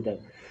this issue.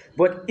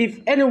 But if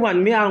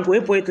anyone, me and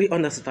poetry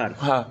understand,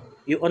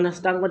 you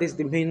understand what is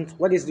the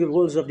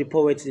roles of the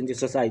poets in the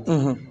society.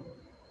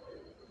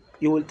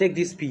 You will take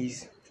this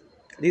piece,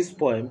 this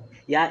poem,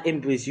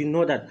 embrace. You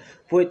know that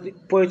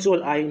poets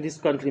all are in this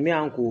country, me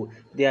and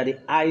they are the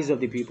eyes of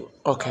the people.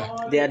 Okay.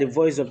 They are the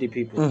voice of the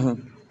people.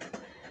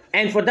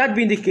 And for that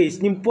being the case,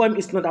 the poem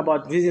is not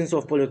about reasons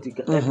of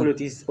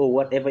politics or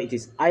whatever it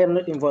is. I am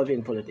not involved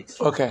in politics.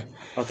 Okay.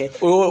 Okay.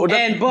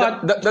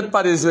 That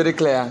part is very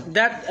clear.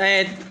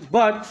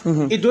 But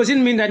it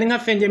doesn't mean that the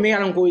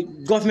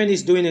government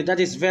is doing it. That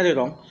is very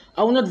wrong.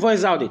 I will not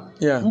voice out it.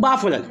 Yeah.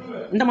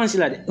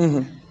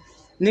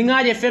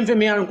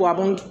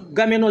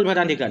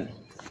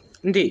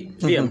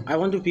 I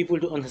want people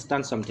to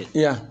understand something.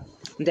 Yeah.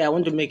 I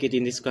want to make it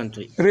in this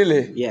country.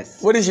 Really?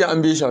 Yes. What is your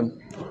ambition?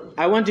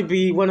 I want to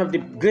be one of the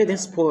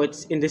greatest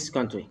poets in this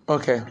country.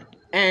 Okay.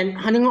 And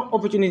having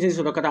opportunities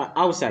to look at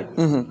outside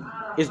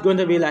is going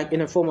to be like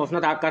in a form of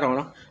not a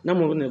corona.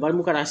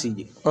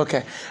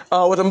 Okay.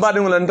 What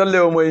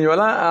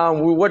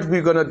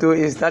we're going to do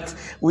is that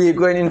we're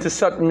going into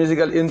short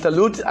musical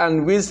interlude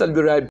and we shall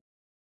be right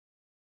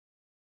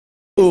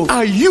back.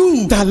 Are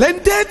you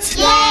talented?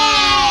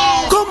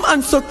 Yeah! Come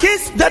and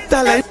showcase that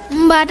talent.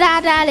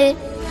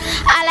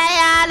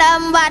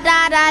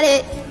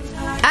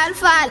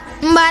 Alfal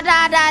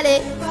mbadadale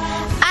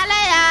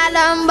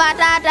alayalam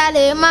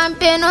badadale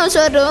mampeno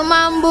sodo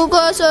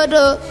mambugo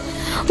sodo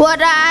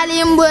wada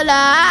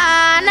alimbula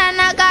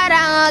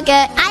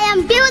nanakarangoke. I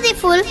am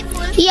beautiful,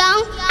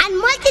 young and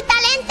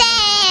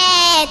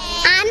multi-talented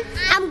and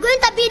I'm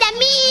going to be the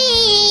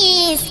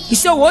Miss. You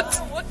saw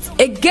what?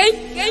 Again?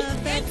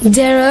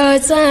 There are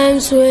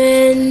times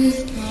when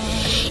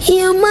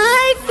you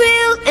might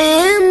feel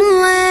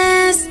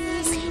aimless.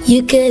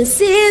 You can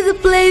see the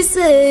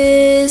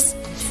places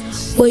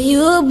where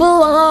you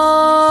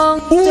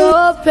belong.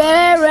 So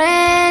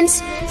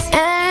parents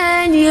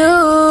and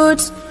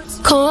youth,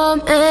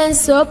 come and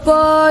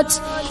support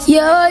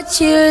your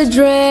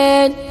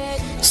children.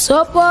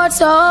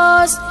 Support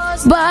us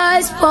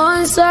by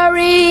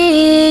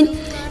sponsoring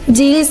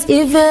this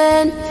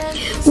event.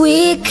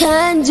 We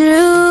can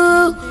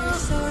do,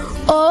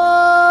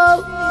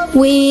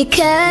 we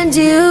can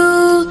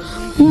do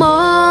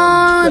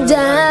more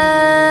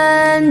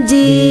than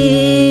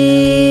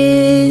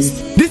this.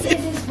 This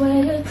is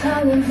where the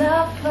talents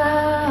are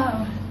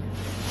found.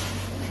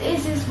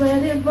 This is where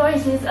the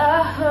voices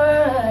are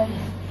heard.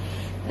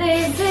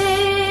 This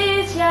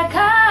is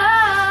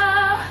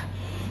Yaka.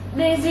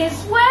 This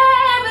is where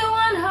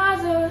everyone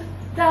has a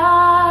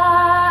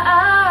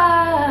time.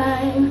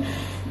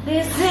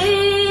 This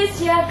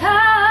is Yaka.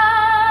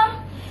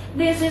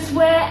 This is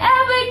where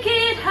every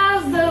kid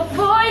has the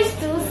voice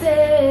to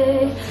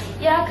say,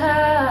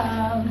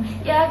 Yakam,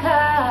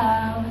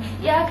 Yakam,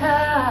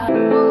 Yakam.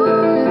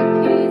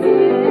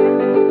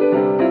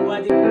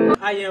 What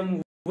I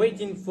am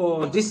waiting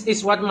for, this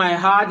is what my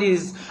heart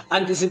is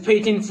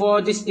anticipating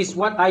for, this is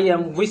what I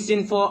am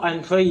wishing for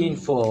and praying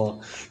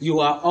for. You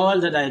are all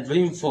that I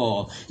dream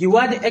for. You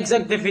are the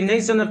exact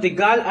definition of the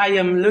girl I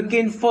am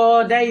looking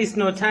for. There is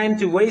no time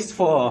to waste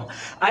for.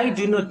 I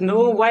do not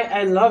know why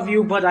I love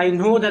you, but I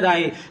know that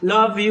I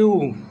love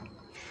you.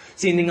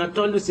 si nga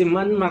tollu si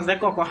man ma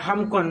reko ko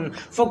xam kon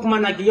fokk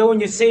man ak yow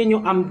ñu sey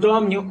ñu am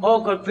doom ñu oo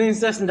ko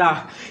princess ndax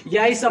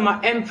yaay sama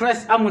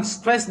empress amul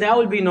stress there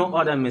will be no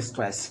other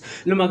mistress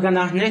lu ma gën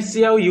a next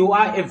yow you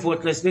are a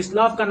voteless this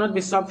love cannot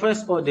be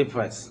suppressed or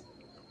depressed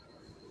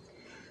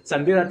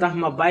Sambira tax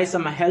ma bàyyi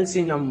sama xel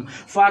si ñoom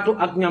Fatou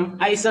ak ñoom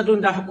Aïssatou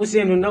ndax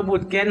Ousseynou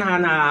nabut kenn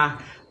xanaa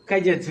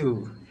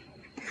kajatu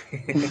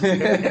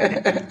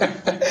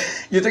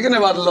You're talking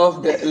about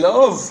love.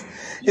 Love,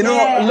 you know,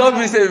 love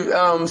is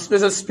a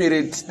special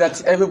spirit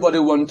that everybody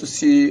wants to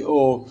see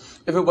or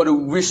everybody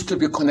wish to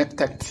be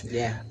connected.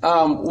 Yeah.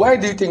 Why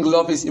do you think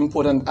love is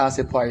important as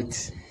a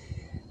poet?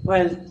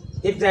 Well,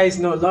 if there is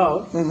no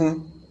love,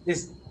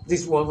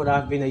 this world would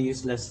have been a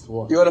useless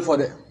world. You order for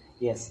that?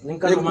 Yes.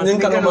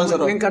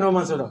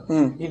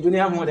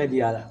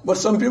 But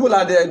some people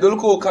are there. Don't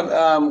go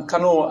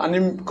kano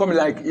and come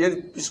like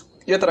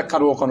yetara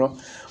kano kono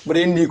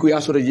bari ndi ko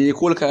yasoro je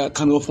ko ka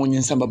kano fo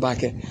nyen samba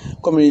bake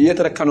comme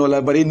yetara kano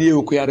la bari ndi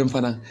ko yarim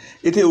fana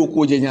ite o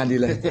ko je nyaadi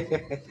la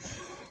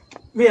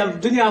we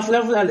have dunia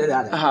flavor la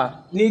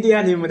dada ni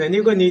dia ni mun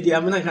ni ko ni dia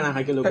mun kana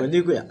hakilo ko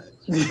ni ko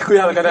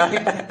ya kada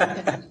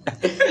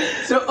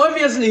so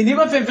obviously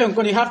never fem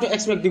you have to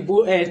expect the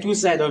two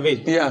sides of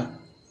it. Yeah.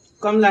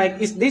 Come like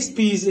this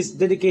piece is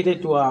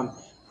dedicated to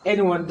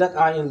anyone that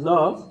are in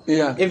love.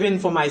 Yeah. Even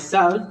for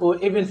myself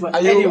or even for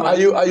anyone. Are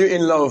you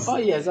in love? Oh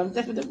yes, I'm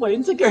definitely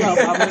insecure.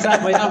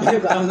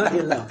 I'm not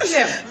in love.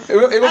 Yeah.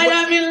 I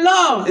am in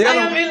love. I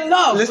am in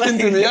love. Listen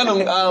to me.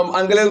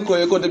 Angelel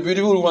ko the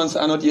beautiful ones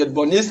are not yet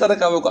born. Yes,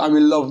 I'm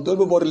in love. Don't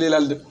be bored.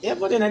 Yeah,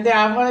 but then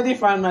I've already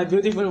found my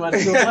beautiful one.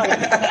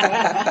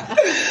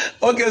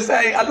 Okay,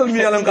 say I told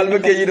me alam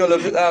kalbe ke yino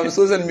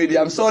social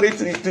media. I'm sorry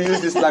to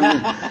use this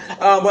language,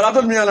 but I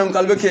told me alam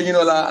kalbe ke you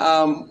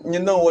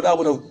know what I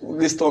would have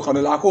this talk on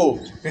the lako.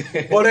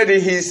 Already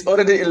he's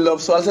already in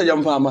love. So also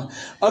young farmer.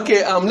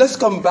 Okay, let's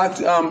come back.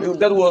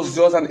 That was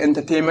just an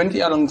entertainment.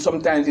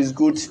 Sometimes it's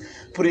good.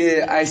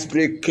 Pre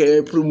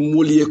icebreaker, pre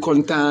mulie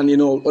content. You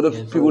know, other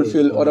people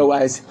feel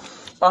otherwise.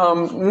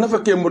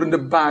 Never came in the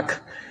back.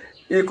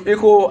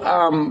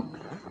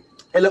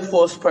 Ele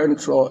first point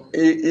so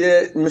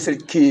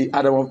message key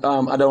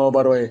Adama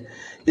Barrow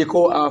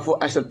eko for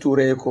Aisha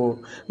Toure eko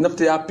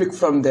nafte ya pick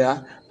from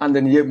there and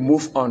then you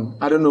move on.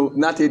 I don't know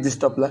not this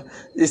stop la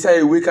he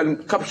say we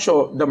can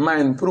capture the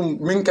mind from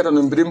minkata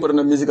no brimbo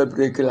na musical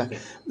break la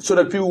so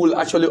that people will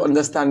actually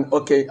understand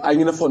okay I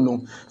gonna for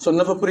no so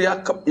nafa pour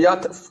ya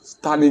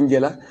standing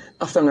gela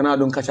after ngana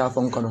don kacha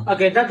fon kono.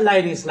 Okay, that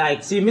line is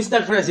like, see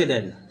Mr.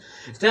 President,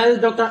 tell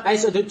Dr.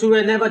 Aisha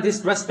Toure never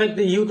disrespect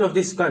the youth of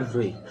this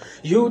country.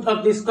 Youth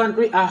of this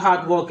country are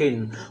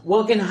hardworking,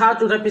 working hard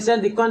to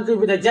represent the country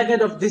with a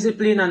jacket of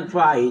discipline and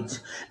pride.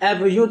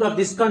 Every youth of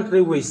this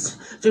country wishes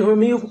to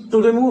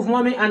remove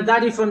mommy and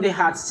daddy from the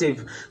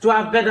hardship, to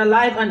have better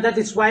life, and that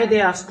is why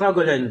they are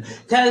struggling.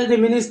 Tell the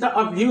Minister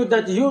of Youth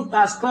that youth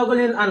are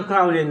struggling and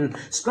crawling,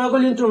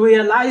 struggling to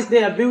realize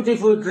their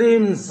beautiful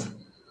dreams.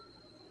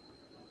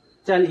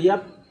 Tell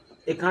yep,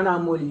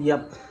 ekanamul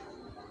yep.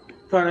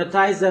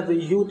 Prioritize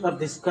every youth of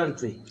this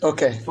country.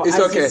 Okay, for it's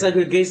okay.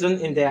 Segregation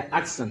in their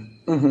action.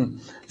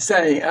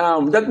 Saying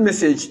that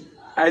message,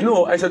 I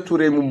know Aisha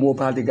Toure Mumbo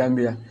Party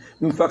Gambia.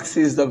 In fact,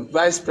 she is the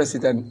vice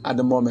president at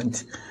the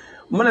moment.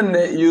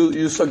 Manane,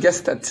 you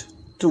suggested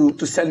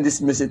to send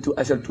this message to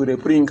Aisha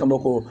Toure, bring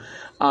Kamoko,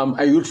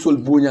 a youthful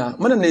bunya.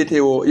 Manane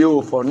teo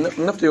yo for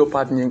not your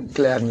partner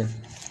clearly.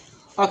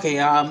 Okay,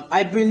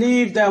 I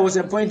believe there was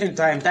a point in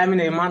time in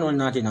Emmanuel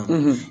Natina.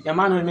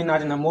 Emmanuel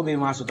Natina mobile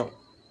master.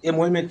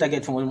 Emmanuel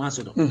target from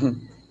master.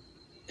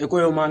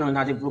 Eko Emmanuel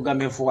Nati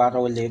program for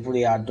our labor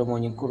at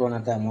Dominic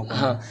Corona time.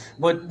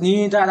 But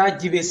neither I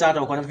give a side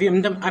of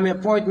I'm a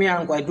point me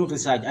and I do the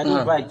side. I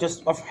don't write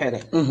just off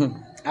head.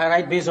 I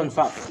write based on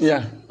fact.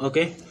 Yeah.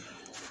 Okay.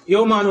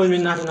 Yo Manuel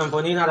Natina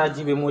Ponina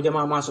Rajibi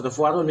Mojama Master,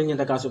 4 million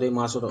Takaso de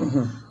Master.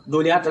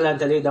 Doli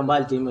Atalanta the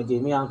Balti,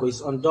 my uncle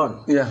is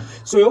undone. Yeah.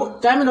 So,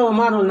 time of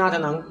Manuel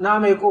Natanang, now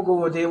may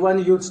go, they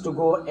want youths to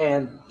go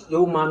and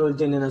yo Manuel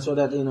Dinner so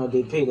that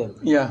they pay them.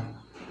 Yeah.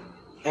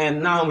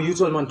 And now youths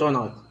will turn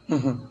out.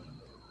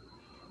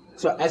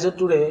 So as of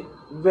today,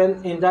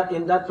 when in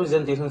that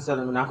presentation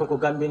ceremony,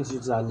 Gambian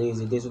youths are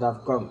lazy, they should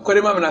have come.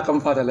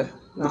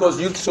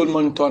 Because youth should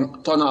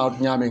turn out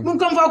nyaming.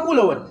 Come for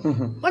cooler one.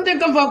 One thing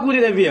come for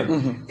cooler the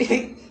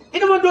it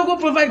don't go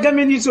provide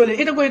Gambian youths only.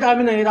 It go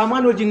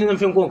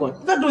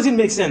that doesn't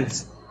make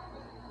sense.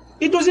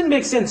 It doesn't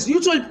make sense.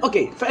 You told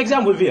okay, for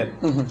example, here.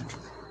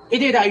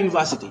 It is a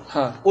university.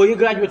 Or you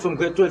graduate from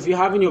grade 12, you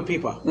have in your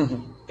paper.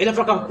 Ila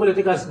faka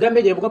political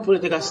Gambia je buka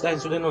political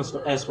science student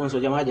sponsor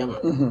jama.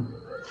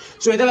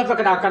 So ila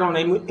faka da kana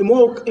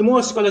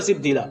imo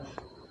scholarship dealer.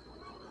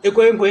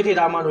 Eko enko ete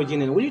da mano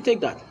jinen. Will you take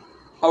that?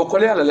 Our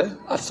colleague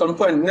at some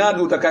point na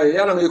do takai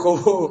yana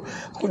eko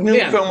ni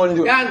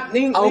femonjo.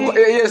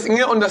 Yes,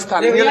 you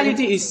understand. The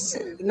reality is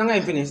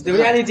nanga finish. The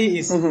reality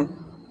is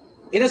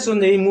it is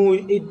on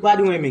it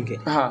bad women.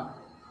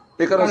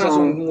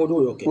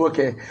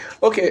 Okay.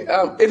 Okay.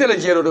 Ete la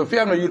jero do fi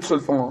am youthful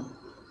fon.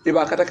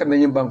 Iba kataka na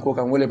yung banko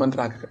kang wale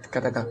mantra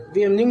kataka.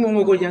 VM ning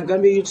mo ko yang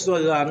Gambia youths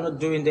are not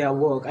doing their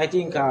work. I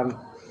think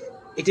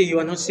you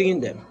are not seeing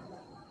them.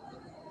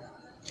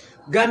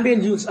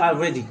 Gambian youths are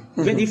ready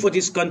for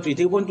this country.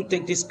 They want to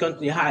take this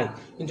country high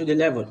into the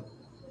level.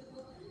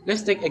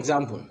 Let's take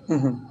example.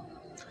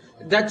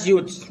 That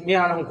youth, me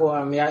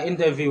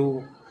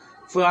interview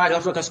for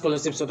Africa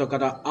scholarship sort of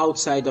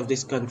outside of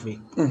this country.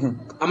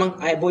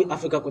 Among I boy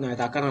Africa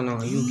kunata kana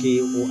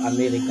UK or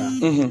America.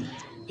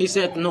 He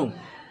said no.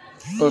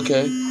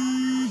 Okay.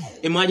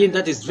 Imagine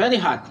that is very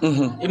hard.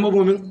 Imo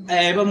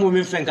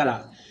moving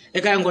fenkala.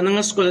 Eka ngo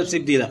nang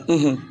scholarship dila.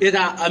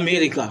 Eda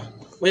America,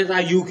 whether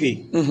UK.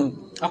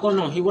 Ako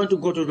no, he want to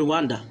go to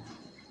Rwanda.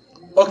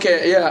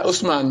 Okay, yeah,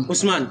 Usman,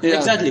 yeah.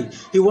 Exactly.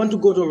 He want to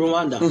go to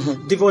Rwanda,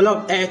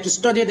 develop to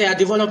study their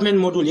development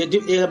module.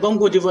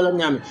 Bongo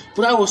development.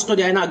 Pura was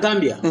study in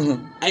Gambia.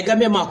 I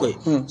Gambia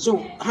Makwe. So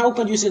how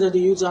can you say that the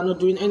youths are not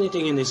doing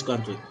anything in this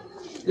country?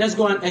 Let's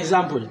go an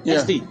example. Yeah.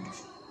 SD.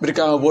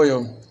 Brika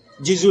Boyo.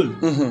 Jizul.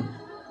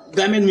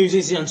 Gambian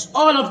musicians.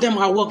 All of them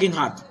are working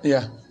hard.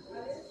 Yeah.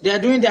 They are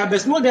doing their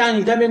best. More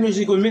than Gambian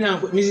musicians,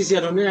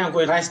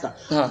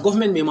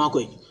 government me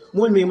Makwe.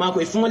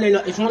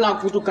 If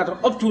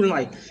up to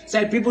like,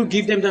 say people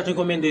give them that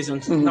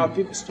recommendations. Now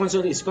people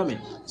sponsor is coming.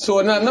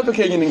 So na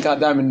peke in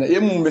Kadamin,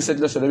 yemu message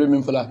la so be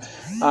for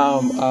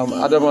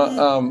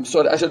Adama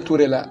so I should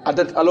turela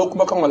adat alok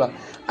makamala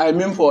I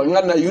mean for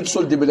ngana youth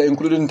soul debela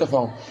including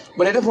Tafao.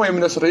 But I don't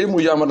want so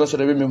yemu yamada so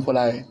be for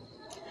la.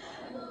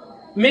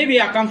 Maybe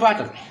a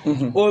comforter,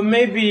 or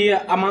maybe a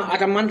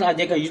Atamanta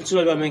Jaka youth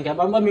soul menka,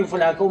 but me for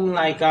like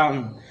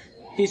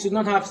he should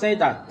not have said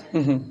that.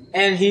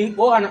 And he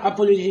owe an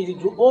apology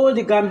to all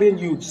the Gambian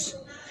youths.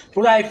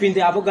 In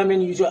the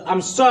Gambian youths, I'm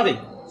sorry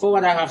for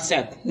what I have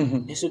said.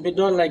 It should be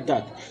done like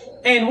that.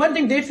 And one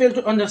thing they fail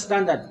to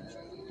understand that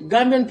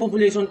Gambian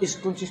population is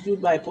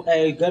constituted by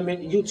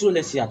Gambian youth.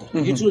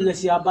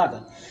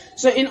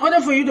 So in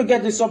order for you to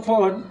get the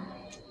support,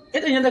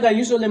 it's another guy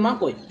usually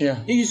Makoi.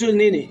 You usually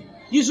Nini.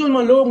 Usually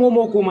Malo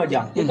Momo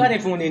Kumaja. You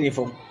can't phone any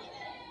phone.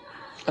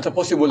 At a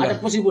possible.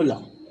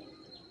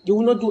 You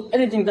will not do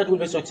anything that will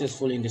be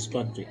successful in this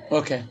country.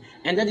 Okay.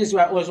 And that is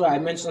why also I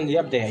mentioned the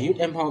up there, Youth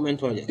Empowerment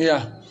Project.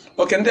 Yeah.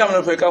 Okay, I'm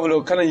going to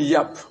go to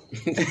yap.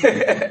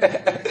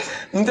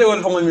 Nte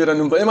wol fango mira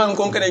numpa. Ema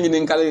nkon kene ngini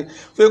nkale.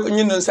 Fwe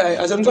nyindo sai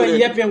asam to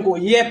yep yango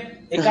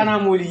yep. Ekana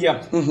muli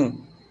yap.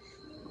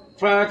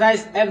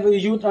 Prioritize every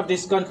youth of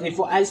this country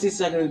for IC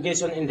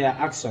segregation in their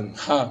action.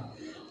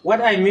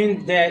 What I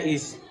mean there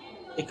is,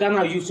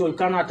 ekana usual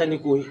kana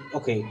taniko.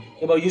 Okay.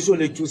 About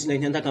usually choose like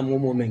nyanda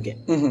kamomo menge.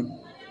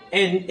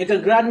 And it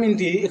can grant me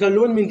it can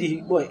loan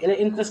me boy, it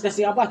interest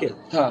kasi abakel.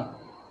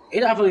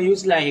 It have a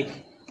use like,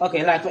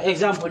 okay, like for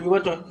example, you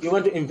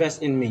want to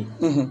invest in me.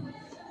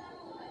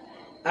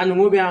 And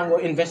maybe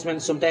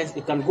investment sometimes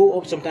it can go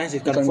up, sometimes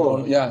it can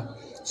fall. Yeah.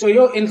 So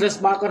your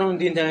interest back around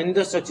the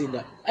industry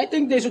that I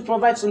think they should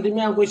provide something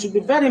it should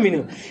be very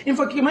minimal. In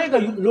fact, you make a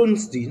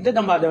loans they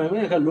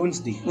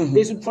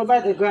should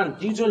provide a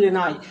grant. Usually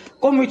now,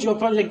 come with your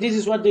project, this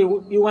is what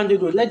you want to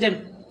do. Let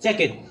them check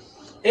it.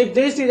 If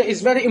they see that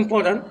it's very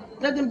important,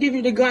 let them give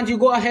you the grant, you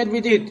go ahead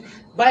with it.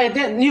 By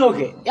then,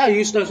 okay. Yeah,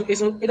 you start, it's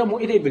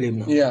believe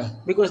now. Yeah.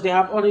 Because they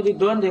have already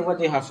done what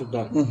they have to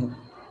do.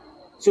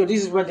 So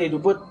this is what they do.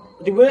 But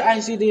the way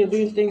I see they are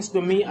doing things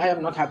to me, I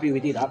am not happy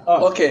with it at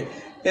all. Okay.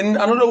 In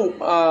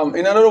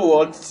another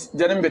words,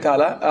 Janim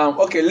Betala,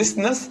 okay,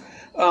 listeners,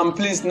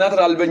 please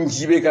natural ben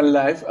jibe kan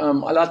live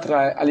ala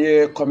try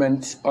ali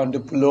comment on the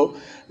below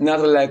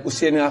natural like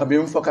Usain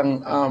Arbim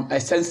fokan I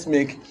sense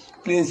make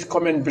please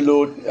comment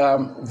below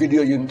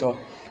video yunto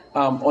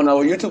on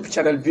our YouTube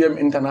channel VM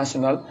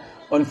International,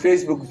 on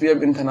Facebook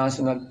VM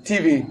International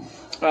TV.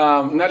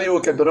 Nali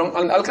okay dorong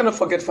and I'll kind of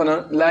forget for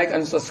like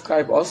and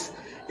subscribe us.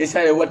 It's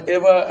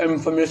whatever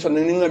information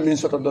ninga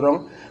means sort of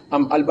dorong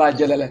alba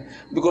jalale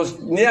because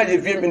near the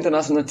VM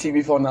International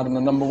TV for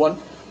number one,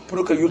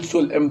 Puruka Youth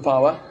Soul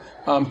Empower.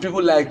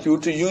 People like you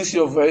to use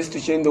your voice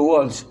to change the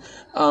world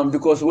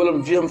because well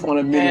of VM for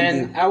a minute.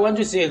 And I want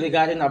to say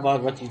regarding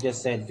about what you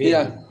just said, VM.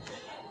 Yeah.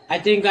 I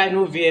think I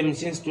know VM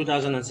since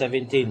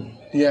 2017.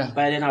 Yeah.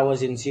 By then I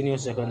was in senior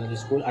secondary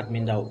school at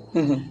Mindao.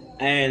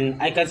 And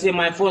I can say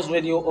my first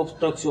radio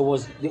talk show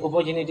was, the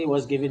opportunity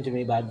was given to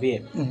me by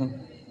VM.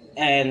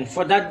 And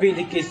for that being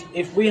the case,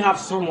 if we have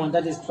someone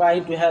that is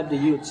trying to help the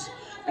youths,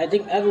 I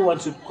think everyone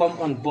should come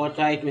on board,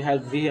 try to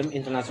help VM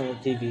International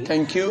TV.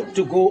 Thank you.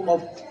 To go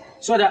up,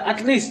 so that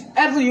at least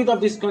every youth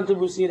of this country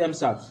will see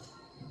themselves.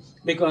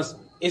 Because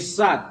it's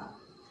sad.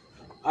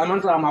 I'm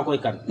not but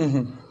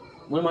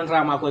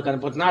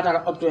not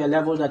up to a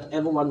level that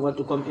everyone want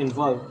to come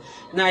involved.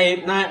 Now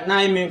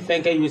I mean,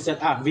 thank you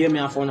said,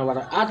 VM phone or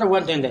whatever. After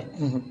one thing,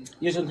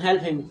 you should help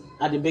him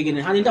at the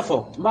beginning.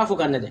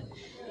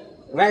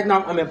 Right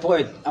now, I'm a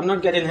poet. I'm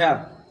not getting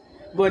help.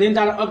 But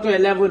up to a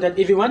level that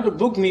if you want to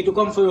book me to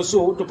come for your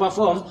show to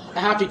perform, I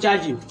have to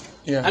charge you.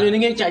 Yeah. And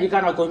when you charge, you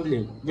cannot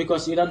complain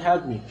because you don't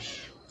help me.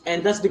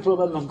 And that's the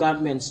problem of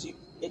governments.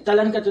 Yeah.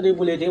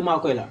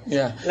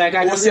 Like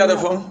I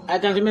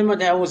can remember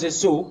there was a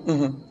show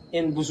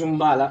in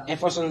Busumbala,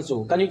 Efferson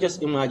show. Can you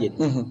just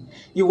imagine?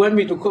 You want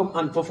me to come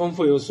and perform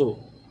for your show?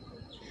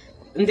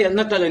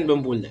 Not talent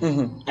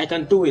I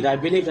can do it. I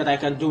believe that I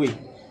can do it.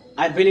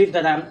 I believe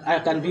that I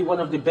can be one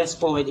of the best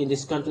poets in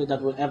this country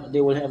that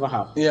they will ever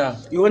have. Yeah.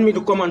 You want me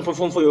to come and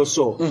perform for your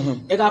show? Hi.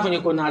 Yeah,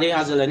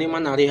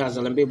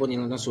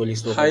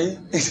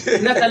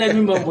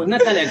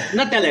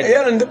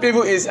 and the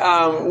people is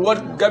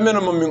what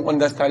Gambian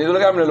understand.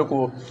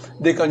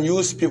 They can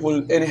use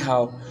people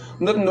anyhow.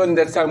 Not knowing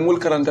that time mul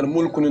karantal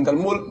mul kunintal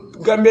mul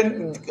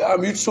Gambian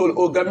youth soul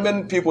or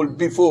Gambian people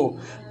before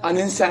and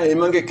inside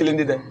mange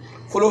kilindi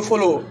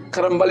follow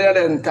karambalia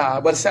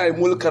enta but say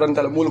mul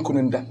karantal mul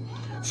kuninda.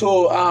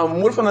 So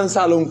mul fanan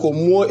salon ko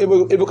mo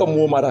ebuka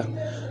mo mara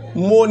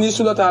mo ni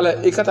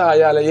sulatala ikata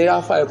yala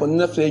ya fa ko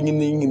nafre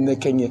ngi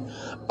kenye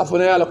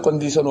afuna yala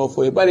condition of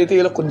fo bari te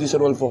yala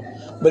condition wol fo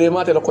bari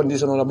mate la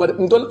condition wala but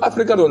ntol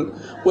Africa dol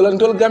wala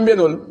ntol Gambia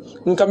dol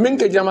nka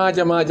minke jama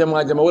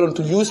wala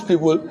to use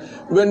people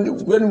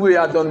when we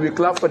are done we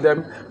clap for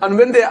them and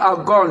when they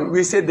are gone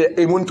we say the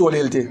emun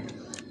tolelte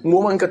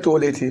mo man ka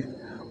toleti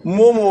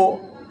momo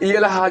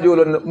yela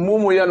hajolon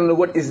momo yalla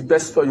what is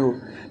best for you.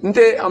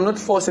 Nte, I'm not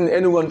forcing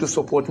anyone to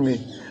support me.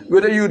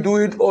 Whether you do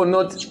it or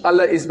not,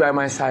 Allah is by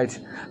my side.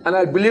 And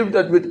I believe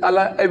that with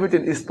Allah,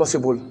 everything is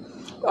possible.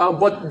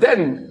 But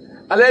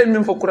then, Allah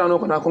is for Quran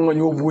ko na ko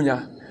nyo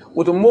bunya.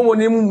 Woto momo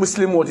ni mu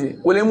Muslim oti,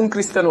 wala mu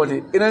Christian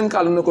oti. Inan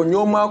kalu ko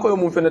nyo ma ko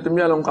mu fenet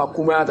mi alon ka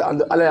kumata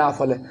and Allah ya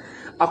fale.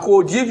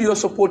 Ako give your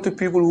support to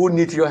people who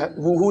needs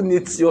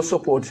your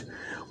support.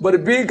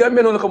 But big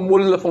Gambian on the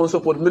model of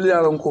support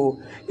million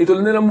ko. It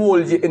will never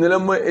mold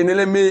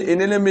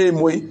enele me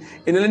moy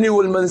enele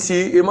will man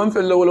see a man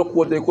fellow will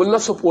quote they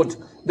could support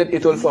that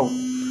it will found.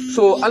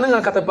 So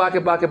ananga kata back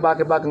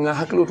nga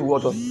haklo to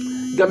water.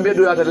 Gambia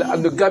do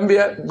and the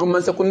Gambia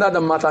government secunda da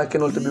mata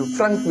cannot to be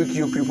frank with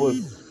you people.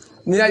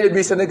 Niya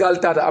be Senegal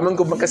tata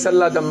amango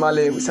makasalla da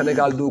male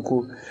Senegal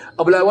duku.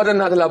 Abla wada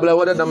natala abla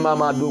wada da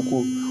mama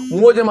duku.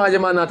 Moja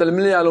majama natal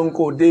million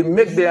ko they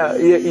make their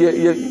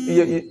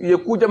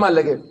kujama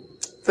lege.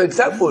 For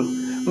example,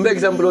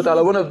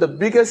 one of the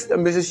biggest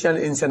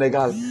musicians in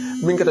Senegal,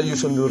 Minkata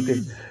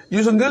Yusundurte.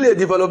 Yusundurte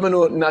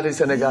development not in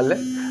Senegal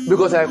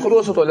because I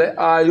cross sotole,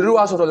 I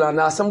ruwa sotola,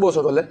 na sambo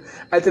sotole,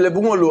 I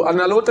telebungolo,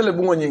 and I lo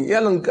telebungoni,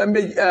 Yalan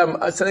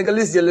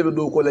Senegalese Jelebu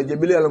do college,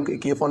 Billion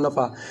Ki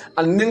Fonafa,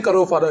 and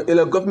Ninkaro for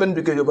the government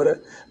because you better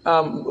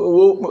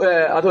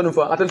Aton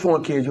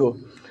Kejo.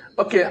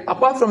 Okay,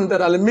 apart from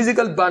that, a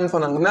musical band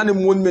fanang nani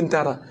moon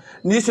mentara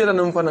ni sera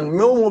nam fanang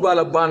mo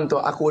mobile band to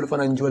akol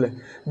fanang jole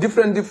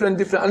different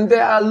and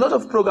there are a lot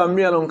of program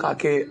me along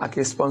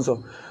ake sponsor.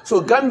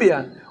 So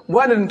Gambia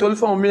one in 12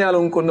 from me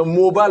along ko no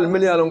mobile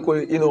me along ko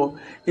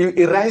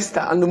rise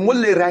and the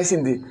mulle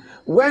rising di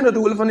why not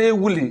will fane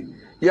wuli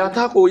ya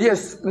ta ko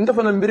yes nta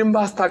fanang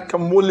birimba start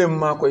kam mulle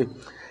makoy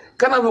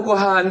kana ko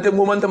ha nte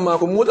moment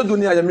mako moto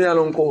dunia ya me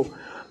along ko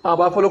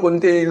ba folo ko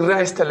nte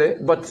restale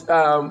but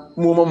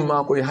momam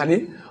mako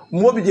hani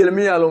mobi jele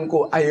mi yalon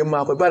ko ay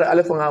mako bare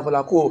ala fa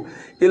ngafala ko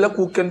ila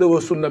ku kendo wo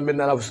sunna min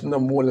na sunna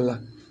molala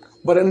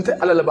barante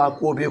ala ba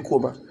ko be ko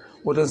ba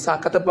wodon sa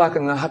kata ba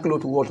kan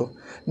haklotu woto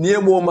ni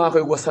mo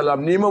mako go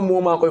salam ni mo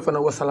mako fa na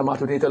go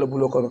salamatu te tele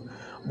bulo ko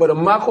but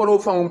mako ro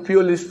fa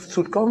purely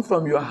should come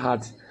from your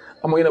heart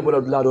amagina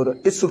bola blado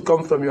it should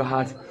come from your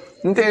heart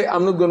nte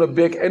I'm not going to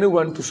beg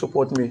anyone to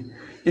support me.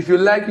 If you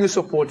like, you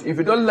support. If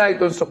you don't like,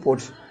 don't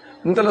support.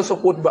 Ntala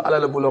support ba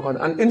ala bulokan.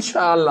 And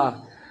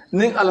inshallah,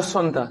 ning ala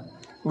sonta.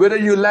 Whether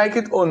you like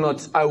it or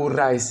not, I will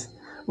rise.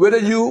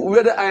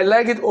 Whether I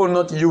like it or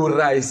not, you will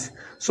rise.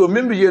 So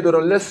maybe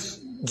let's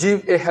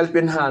give a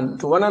helping hand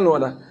to one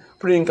another.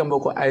 Praying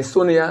kamboko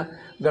Sonia,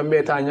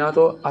 Gambia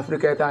tanyato,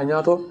 Africa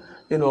tanyato.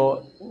 You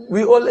know,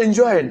 we all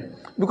enjoy it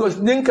because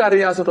ning kari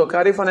yasoto,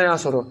 kari fana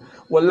yasoto.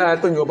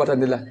 Wallahi to nyo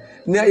batandila.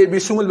 Nia yebi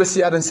sungul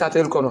besi adan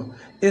satel kono.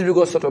 Is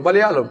because soto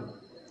balialo.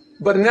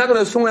 But nia to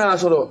sunga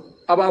yasoto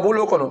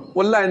ababulo kono.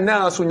 Wallahi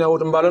na sunya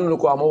utumbalon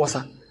luko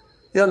amawasa.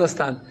 You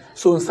understand?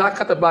 So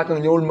sakata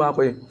bakang nyol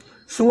makoy.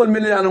 Sungol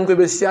milianong ko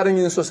be sharing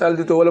in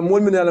society to wala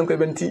mol milianong ko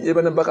ben ti e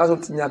ben bakaso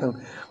tinyakang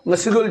nga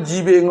silol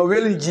jibe nga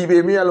weli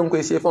jibe milianong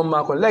ko se fam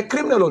mako like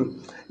criminal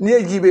ni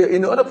jibe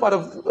in other part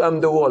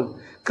of the world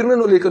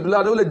criminal ko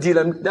dula do la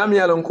dilam dam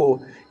yalon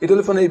ko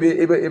idol fana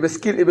be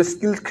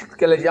skill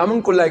kala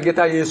jamon ko la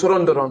geta ye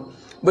sorondoron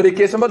bari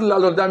ke sama la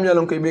do dam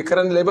yalon ko be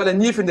karan le bala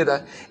ni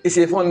findita e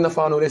se fon na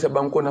fano le se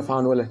banko na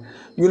fano le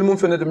ñul mum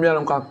fene dum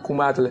yalon ko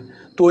kumatle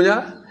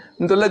tonya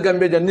ndola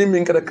gambe jan ni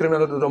min kada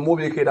criminal do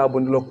mobi ke da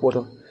bondulo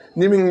koto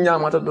ni min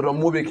nyamata do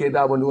mobe ke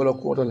da bondu wala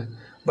ko tole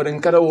baden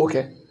kada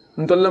woke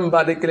ntolam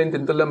bade kelente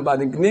ntolam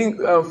bade ni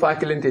fa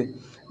kelente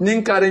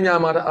nin kare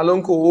nyamata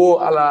alonko wo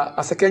ala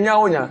asake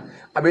nyawonya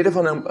abe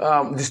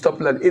defana disturb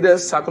lan either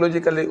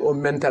psychologically or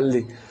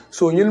mentally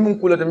so ñil mun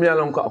kula dem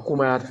yalon ko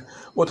akumayata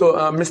woto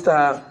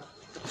Mr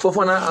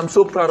Fofana, I'm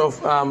so proud of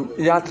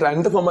Yatra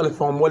and the family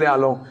from Mole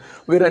along.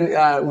 We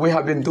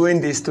have been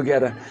doing this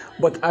together.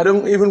 But I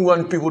don't even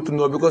want people to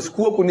know because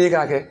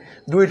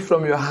do it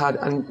from your heart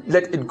and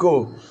let it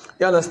go.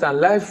 You understand?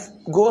 Life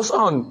goes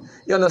on.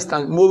 You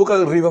understand?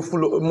 Mobuka river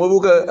flow,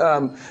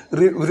 Mobuka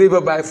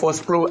river by force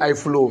flow, I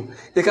flow.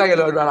 You can't get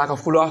like a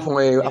flow from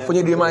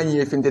a demand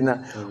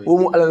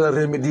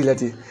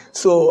remedy.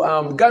 So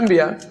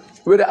Gambia,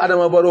 whether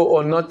Adama Barrow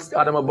or not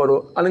Adama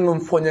Barrow, Alingum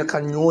Fonya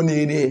can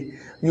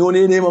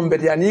nyone name on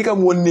better and you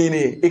one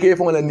nene, eke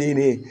from a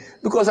nene.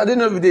 Because at the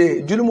end of the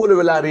day, Julumo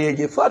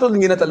Velari, Fatal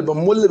Ginatal, but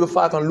Mulle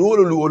Fak and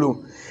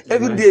Lulu.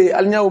 Every day,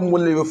 Alnya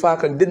Mulle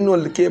Fak and didn't know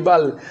the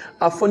cable,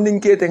 a funding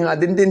cating, I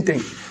didn't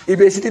think. If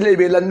a city lay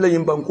land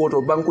in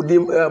Bancoto,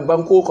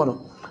 Banco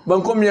Cono,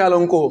 Banco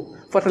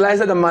Mialonco,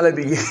 fertilizer the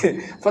Malabi,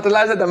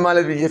 fertilizer the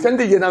Malabi,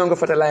 offended Yananga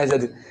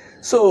fertilizer.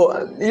 So,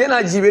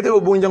 Yana Jibete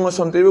or Bunjang or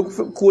something,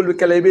 cool with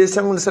Calabe,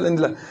 Samuel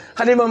Cylinder.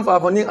 Haniman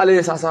Fafoning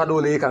Ale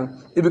Sasado Lekan,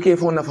 it became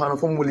from the fan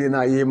from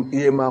Mulina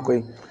Ye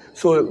Marquay.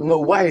 So, no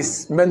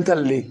wise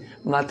mentally,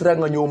 not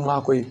trying on your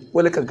Marquay.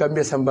 Welcome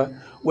Gambia Samba,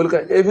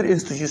 welcome every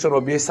institution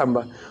of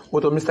Samba.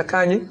 But Mr.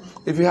 Kanyi,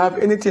 if you have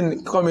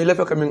anything coming,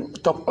 left coming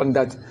top on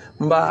that,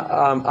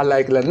 I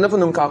like that.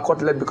 Nothing can cut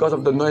that because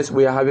of the noise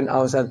we are having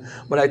outside.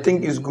 But I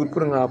think it's good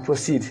to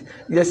proceed.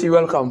 Yes, you're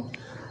welcome.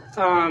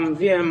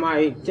 VM,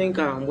 I think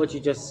what you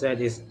just said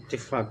is the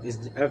fact,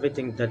 is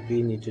everything that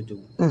we need to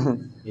do.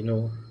 You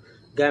know,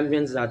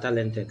 Gambians are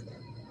talented.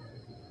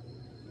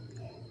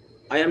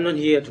 I am not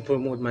here to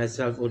promote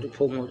myself or to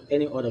promote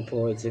any other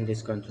poets in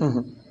this country.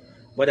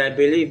 But I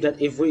believe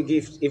that if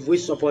we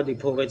support the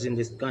poets in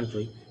this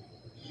country,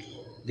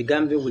 the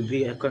Gambia will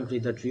be a country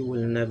that we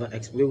will never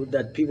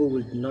that people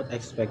will not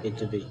expect it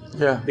to be.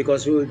 Yeah.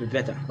 Because we will be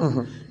better.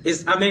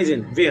 It's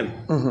amazing, VM.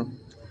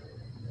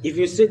 If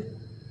you sit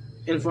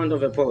in front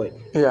of a poet,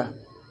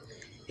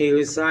 he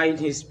recites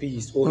his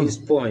piece or his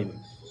poem.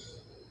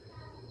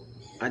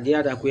 At the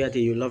other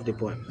Kuyate, you love the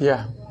poem.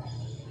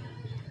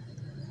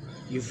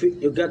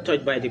 You get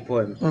touched by the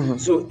poem.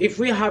 So if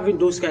we're having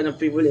those kind of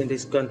people in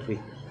this country,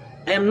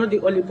 I am not the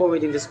only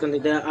poet in this country.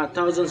 There are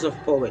thousands of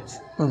poets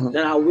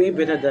that are way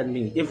better than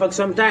me. In fact,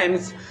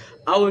 sometimes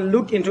I will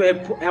listen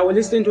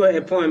to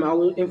a poem. I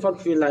will in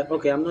fact feel like,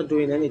 okay, I'm not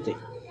doing anything.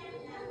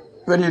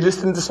 When you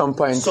listen to some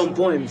poems? Some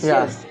poems,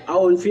 yes. I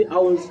will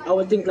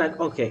think like,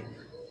 okay,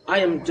 I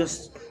am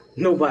just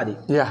nobody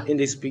in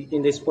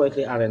this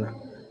poetry arena.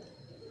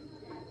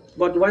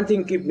 But one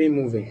thing keeps me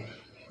moving.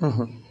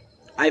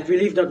 I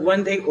believe that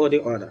one day or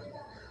the other,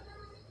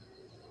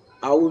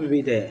 I will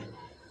be there.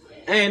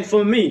 And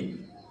for me,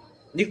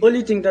 the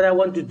only thing that I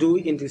want to do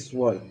in this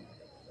world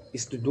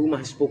is to do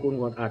my spoken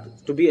word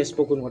artist, to be a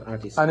spoken word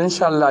artist. And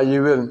inshallah,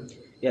 you will.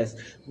 Yes,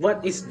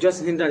 but it's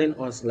just hindering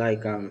us,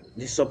 like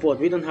the support.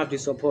 We don't have the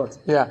support.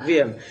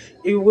 VM,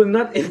 you will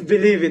not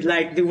believe it.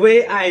 Like the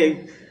way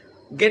I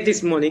get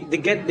this money,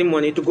 get the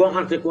money to go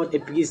and record a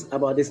piece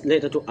about this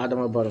letter to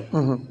Adama Barrow.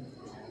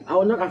 I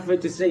was not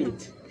afraid to say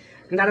it.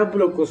 For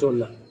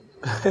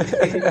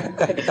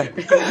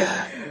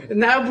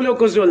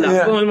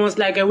almost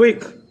like a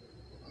week.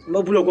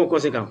 No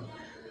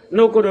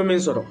kodo min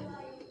soro.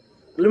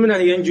 Lumina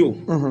yenju.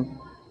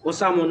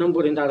 Osamo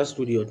number in the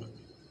studio.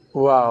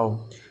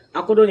 Wow.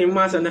 I couldn't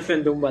imagine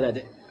nothing to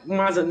balade.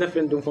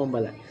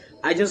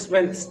 I just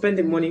spend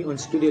the money on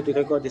studio to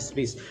record this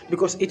piece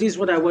because it is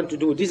what I want to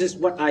do. This is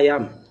what I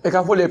am. I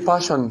can feel a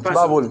passion.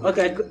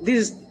 Okay,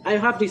 I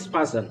have this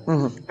passion,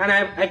 and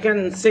I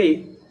can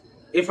say,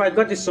 if I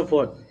got this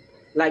support,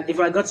 like if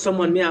I got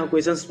someone near who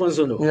is a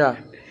sponsor,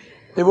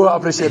 they will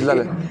appreciate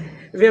that.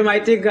 I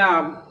think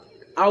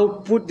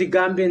I'll put the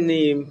Gambian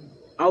name.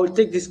 I will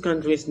take this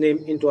country's name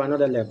into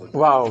another level.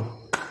 Wow.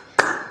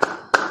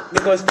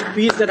 Because the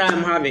piece that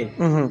I'm having,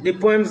 the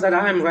poems that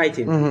I'm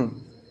writing,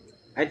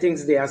 I think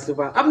they are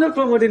super. I'm not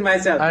promoting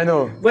myself. I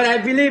know. But I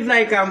believe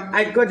like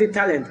I got the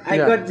talent. I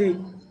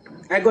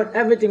got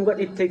everything what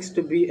it takes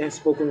to be a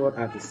spoken word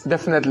artist.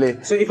 Definitely.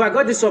 So if I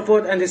got the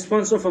support and the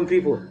sponsor from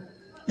people,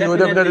 you would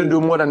definitely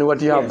do more than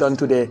what you have done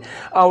today.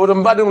 I would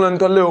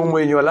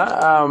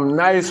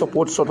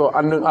support Soto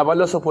and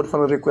Avala support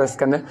for the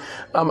request.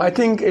 I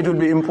think it would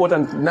be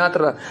important.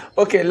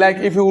 Okay, like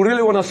if you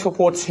really want to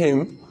support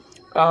him,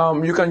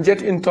 you can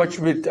get in touch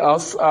with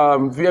us,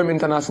 VM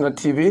International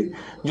TV.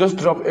 Just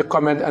drop a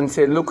comment and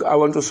say, look, I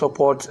want to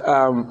support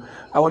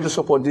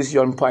this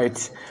young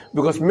poet.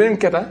 Because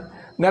Minketa,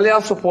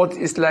 Nalia support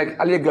is like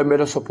Ali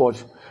Gamero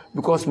support.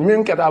 Because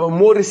Minketa have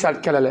more research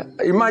kelele.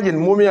 Imagine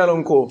Mumi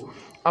Alonko,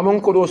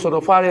 among Kodo sort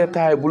of fire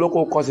tie,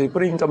 Buloko Kosi,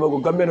 Pring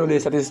Tamago Gambeno de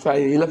satisfy,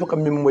 Ilafaka.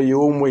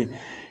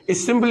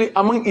 It's simply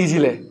among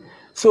easily.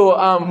 So,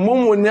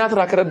 Momo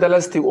Nyatra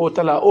Dalasti or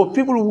Tala, or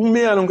people who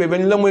may along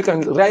even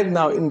Lamokan right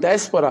now in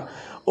diaspora,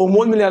 or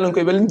 1 million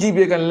even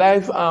Gibekan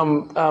live,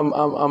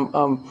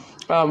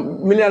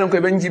 million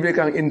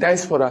Gibekan in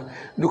diaspora,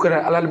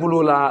 Dukara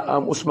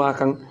Alalbula,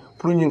 Usmakan,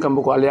 Pruning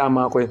Kamboko Alea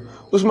Marque,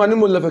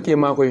 Usmanimu Lavake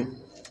Marque.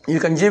 You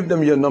can give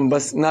them your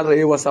numbers, not a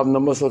WhatsApp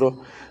number,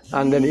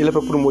 and then you'll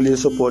promote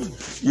support.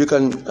 You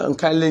can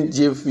kindly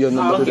give your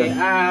number to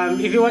them.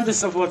 If you want to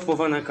support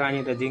Fofana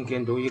Kanyi the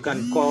Dingkendo, you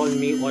can call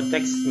me or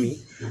text me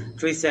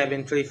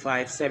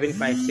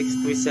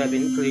 3735-756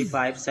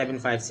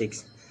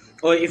 3735-756.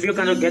 Or if you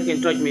cannot get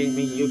in touch with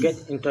me, you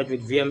get in touch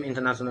with VM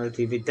International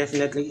TV.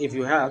 Definitely, if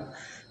you have,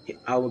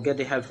 I will get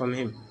the help from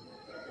him.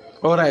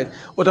 All right.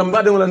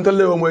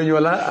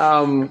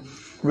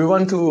 We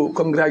want to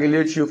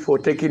congratulate you for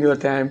taking your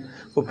time,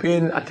 for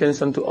paying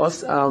attention to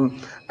us.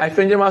 I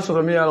think you must have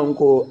and the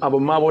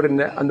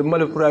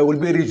Malapura will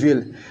be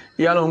revealed.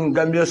 Yalong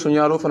Gambia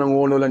Sunyaro for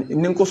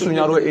Ninko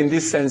Sunyaro in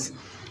this sense.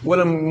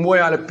 Well,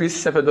 Moya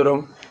piece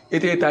Sepedorong,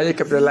 it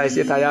capitalized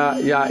it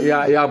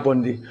ya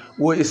bondi.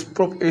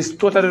 Is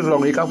totally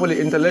wrong. You can call it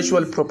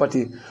intellectual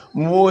property.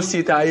 More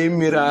sita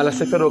mira la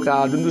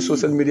seferoka, dundu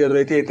social media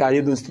rate,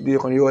 I studio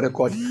on your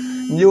record.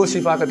 New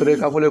Sifaka to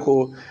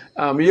Recafolico,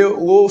 ye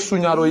wo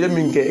Sunyaro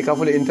Yeminke, a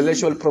couple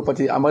intellectual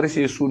property,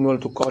 Amarisi Sunol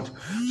to court.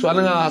 So I'm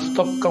gonna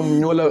stop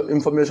communal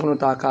information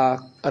attack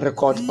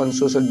record on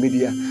social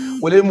media.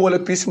 Well, more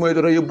piece more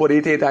you body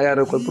I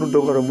record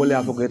Prudo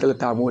Mola for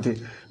Tamote,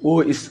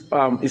 who is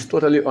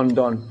totally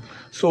undone.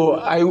 So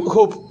I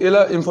hope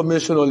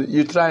informational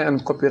you try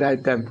and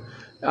copyright them.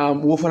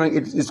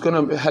 It's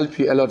gonna help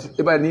you a lot.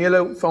 If I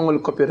nearly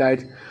found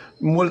copyright,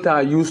 multi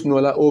use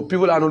nola or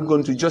people are not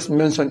going to just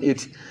mention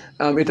it.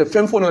 It's a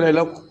phone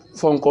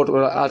quote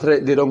or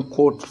they don't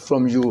quote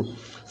from you.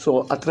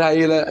 So I try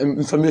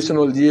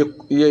informational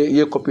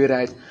ye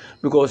copyright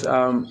because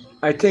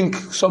I think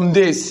some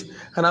days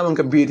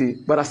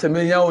but as a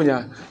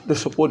the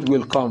support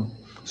will come.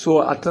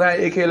 So I try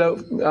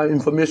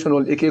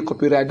informational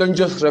copyright. Don't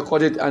just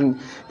record it and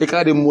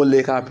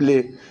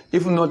play.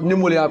 If not,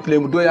 play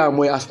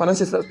as far as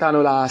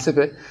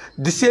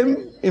the same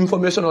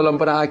information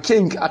I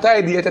think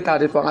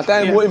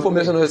more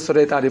information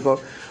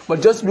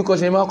but just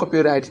because you have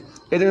copyright,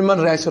 it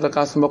doesn't rights to the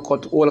customer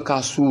court all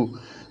casu.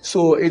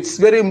 So it's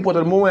very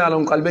important. Mo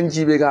along kalben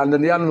jibega and the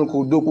yano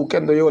ko doku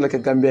kendo yo like a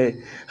Gambia.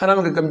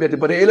 Hanam Gambia,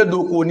 but ela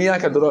doku niya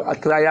kadro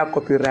atraya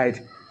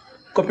copyright.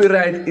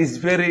 Copyright is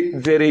very,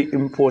 very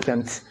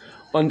important.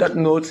 On that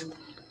note,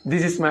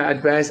 this is my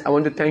advice. I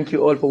want to thank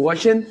you all for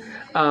watching.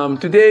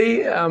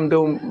 Today,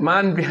 the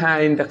man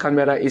behind the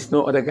camera is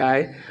no other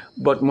guy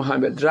but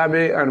Mohammed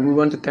Drabe, and we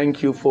want to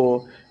thank you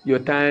for your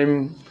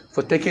time,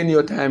 for taking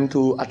your time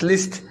to at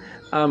least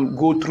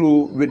go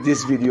through with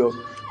this video.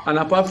 And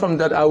apart from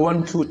that, I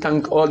want to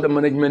thank all the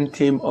management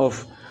team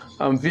of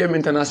VM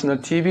International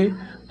TV,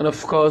 and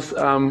of course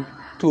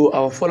to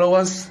our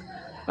followers.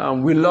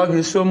 We love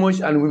you so much,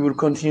 and we will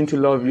continue to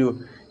love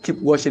you. Keep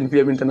watching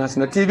VM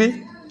International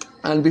TV.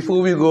 And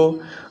before we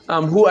go,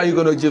 who are you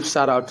going to give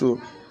shout out to?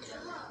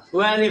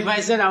 Well, if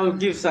I said I would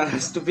give shout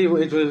outs to people,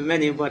 it will be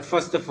many. But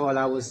first of all,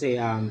 I would say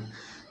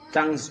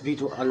thanks be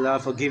to Allah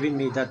for giving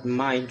me that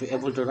mind to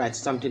able to write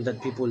something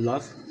that people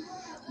love.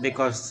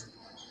 Because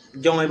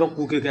so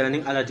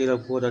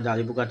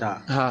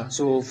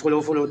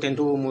follow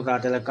tentu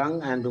murata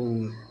kang and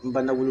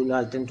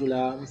banawulula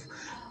tentula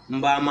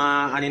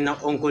mbama anina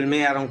uncle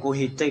mayor uncle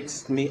he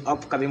takes me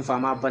up coming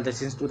from up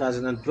since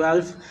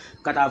 2012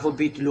 kata for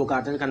bit look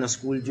at kind of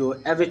school jo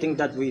everything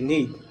that we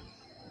need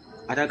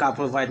I think I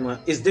provide more.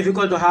 It's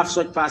difficult to have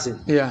such person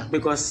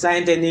because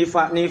science ni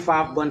fa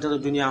bunta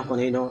dunya ko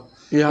you know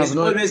it's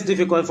always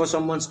difficult for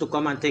someone to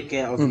come and take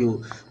care of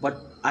you but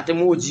at the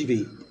mo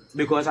jibe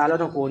because I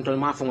don't control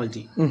my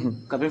family.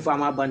 Coming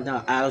from a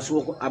banda, I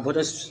also about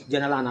us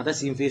general another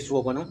same face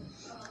work on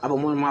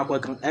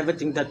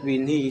everything that we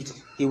need,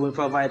 he will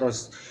provide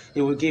us. He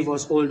will give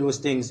us all those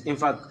things. In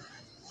fact,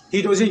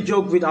 he doesn't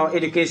joke with our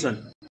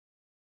education.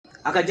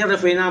 I can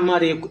just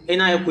marry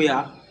in a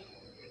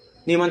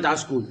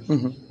school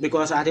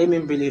because I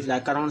didn't believe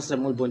like around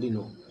Samuel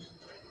Bondino.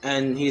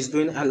 And he's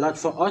doing a lot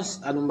for us.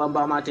 I don't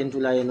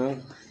you know.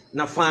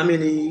 Na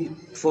family,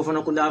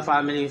 Fofana Kunda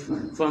family,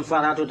 from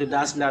Farato to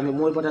Dasla, me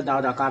more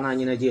about the Kana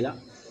in Nigeria.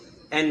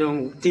 And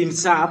Team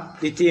SAP,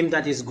 the team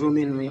that is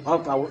grooming me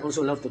up, I would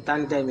also love to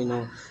thank them, you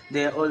know.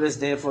 They're always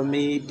there for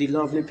me, the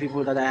lovely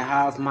people that I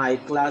have, my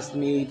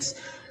classmates,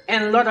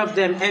 and a lot of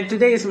them. And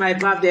today is my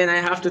birthday and I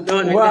have to do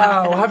it.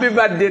 Wow, happy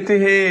birthday to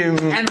him.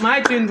 And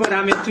my twin brother,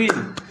 I'm a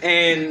twin.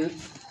 And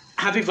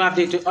happy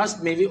birthday to us,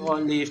 maybe all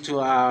live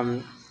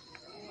to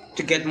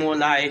get more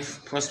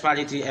life,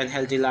 prosperity and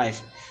healthy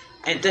life.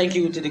 And thank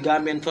you to the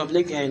Gambian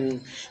public,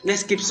 and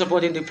let's keep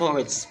supporting the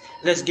poets.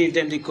 Let's give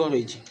them the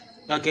courage,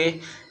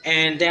 okay?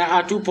 And there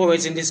are two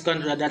poets in this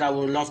country that I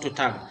would love to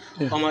thank,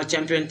 Omar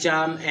Champion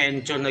Cham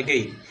and John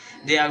Nagay.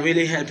 They are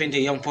really helping the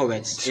young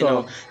poets, you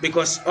know,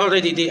 because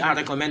already they are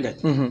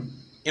recommended.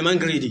 I'm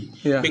greedy,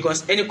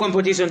 because any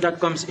competition that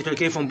comes, it will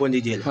come from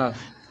Bondi Jail.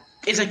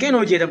 It's a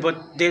Keno Jada,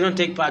 but they don't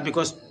take part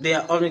because they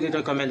are already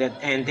recommended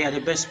and they are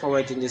the best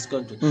poet in this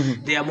country.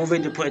 They are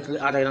moving the poetry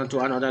arena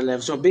to another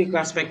level. So big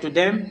respect to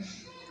them.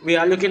 We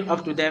are looking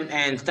up to them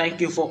and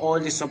thank you for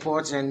all the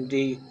supports and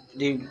the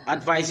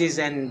advices,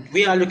 and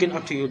we are looking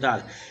up to you,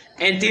 Dal.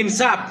 And Team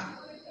SAP,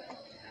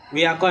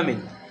 we are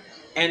coming.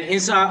 And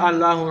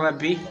inshallah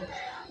Rabbi,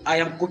 I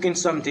am cooking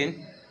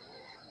something.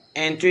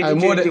 And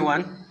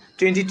 2021,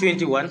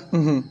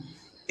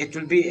 it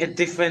will be a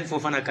different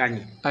Fofana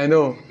Kanyi. I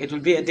know. It will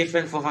be a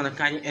different Fofana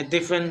Kanyi, a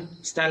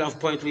different style of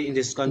poetry in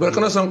this country.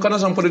 But some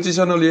politicians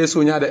only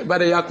sunya de. But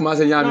they yak mas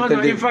nyami.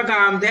 No, in fact,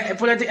 the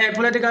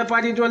political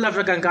party to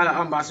African color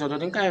ambassador.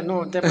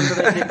 No,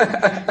 because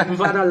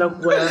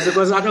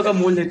I don't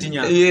come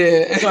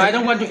yeah. So I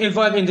don't want to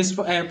involve in this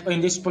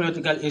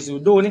political issue.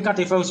 Though ninka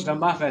te fausi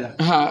tamba fela.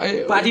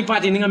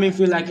 Party ninga me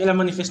feel like ela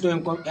manifesto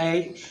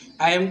I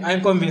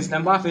am convinced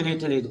tamba fela.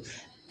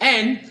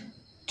 And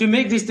to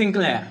make this thing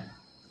clear,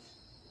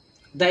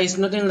 there is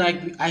nothing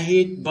like I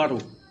hate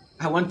Barrow.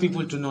 I want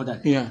people to know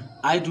that. Yeah.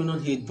 I do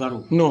not hate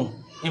Barrow. No.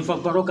 In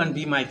fact, Barrow can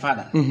be my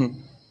father. And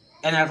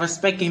I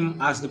respect him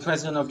as the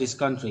president of this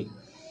country.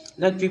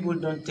 Let people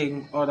don't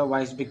think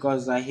otherwise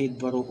because I hate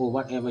Barrow or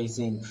whatever he's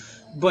saying.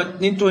 But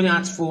Nintoni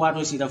asks for what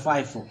was he the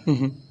fight for.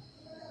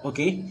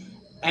 Okay?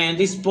 And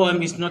this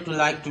poem is not to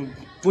like to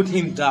put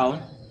him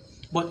down,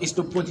 but it's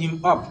to put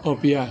him up.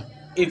 Up, yeah.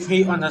 If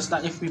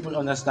people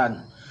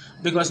understand.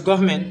 Because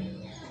government,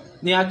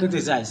 they are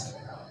criticized.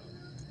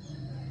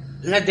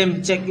 Let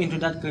them check into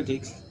that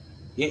critics.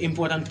 The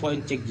important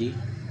point check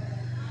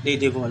they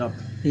develop.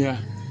 Yeah.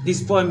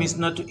 This poem is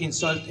not to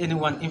insult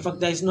anyone. In fact,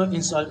 there is no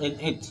insult in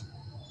it.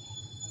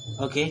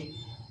 Okay?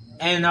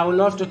 And I would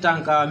love to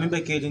thank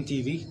Member Kaden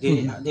TV.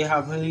 They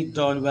have really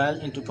done well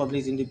into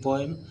publishing the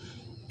poem.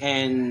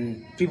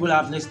 And people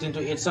have listened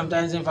to it.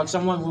 Sometimes, in fact,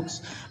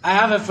 I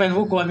have a friend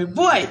who called me,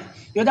 boy,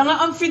 you're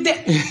the unfit.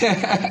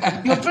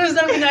 You're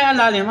president in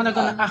Ireland.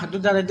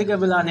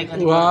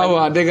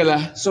 Wow,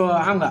 degala. So,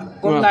 hanga.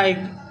 Come like,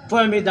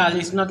 Pomidal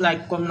is not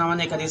like, come now,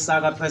 neka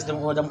saga president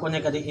or them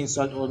connected the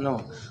insult or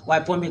no. Why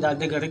Pomidal,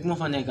 dega Rick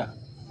Mofaneka?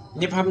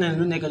 Nip happening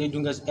to neka the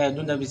dungas,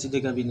 dunda bisi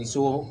dega bini.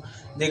 So,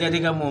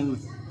 dega mom,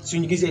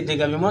 soon you say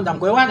dega bimon, I'm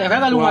going to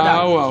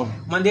wow.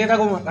 Mandera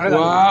go,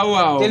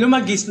 wow. The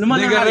Lumagis,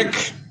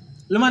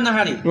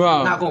 Lumanahari,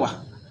 Nakoa.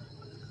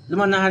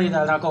 Lumanahari,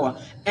 Nakoa.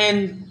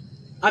 And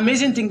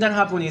amazing thing that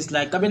happened is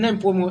like, I've been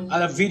promo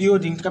a video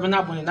coming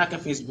up on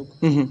Facebook.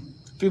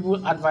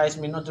 People advise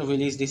me not to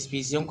release this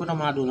piece. Young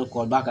Kotamado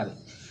call back at it.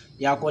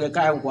 Ya call a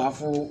guy who are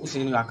for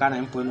Usini Wakana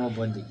and Pono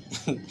Bondi.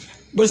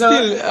 But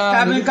still,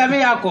 come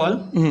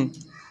call.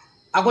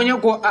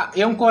 Akonyoko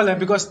young caller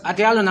because at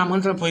the Alana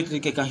Montreal Poetry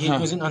Cake he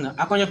was in honor.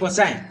 Akonyoko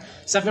sign.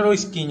 Safero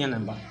is Kenya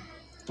number.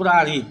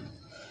 Pura read.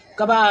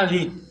 Kaba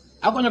read.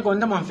 Akonyoko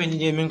Ndaman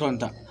Fendi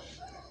Mingonta.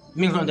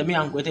 Mingonta me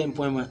and Quete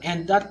employment.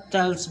 And that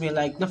tells me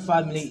like the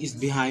family is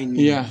behind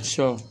me. Yeah,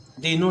 sure.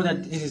 They know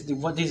that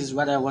this is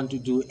what I want to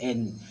do,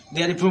 and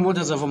they are the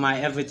promoters of my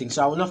everything.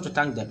 So I would love to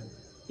thank them.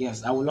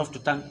 Yes, I would love to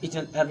thank each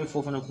and every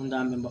Fofana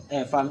Kunda member,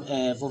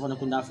 Fofana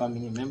Kunda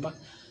family member.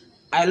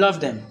 I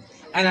love them,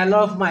 and I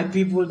love my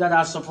people that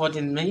are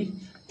supporting me,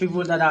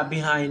 people that are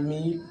behind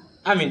me.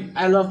 I mean,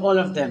 I love all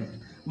of them.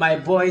 My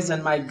boys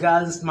and my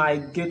girls, my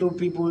ghetto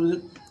people.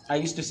 I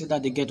used to sit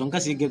at the ghetto.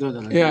 Especially in the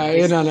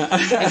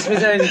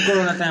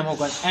Corona time,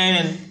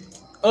 and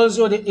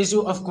also the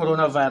issue of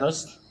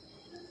coronavirus.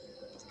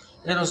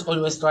 Let us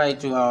always try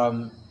to,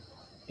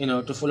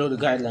 to follow the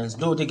guidelines.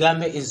 Though the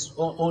Gambia is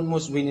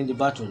almost winning the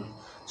battle,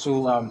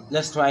 so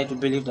let's try to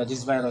believe that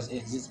this virus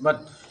exists.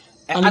 But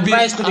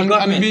advice to the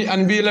government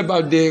and be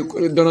about the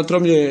Donald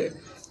Trump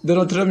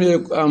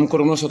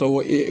corona sort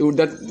of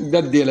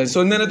that deal.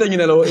 So none of the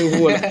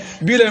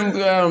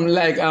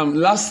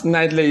last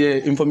night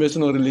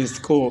information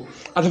released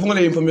I think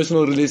information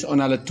released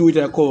on our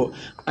Twitter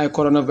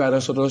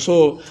coronavirus.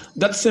 So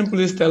that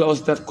simply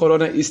tells us that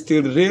corona is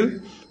still real.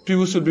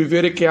 People should be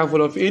very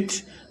careful of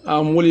it.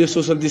 Moli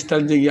social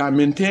distancing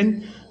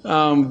maintain.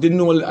 Didn't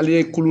know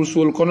ali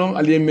kulusul kono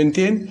ali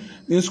maintain.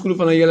 In school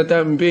fana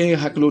yelata mbe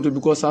haklo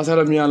because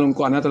asara miyalon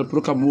ko anatal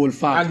program wol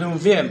fa.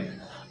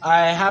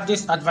 I have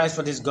this advice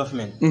for this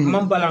government.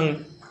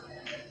 Mambalang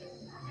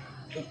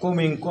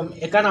coming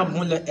ekana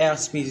mule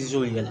airspace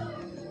zo yele.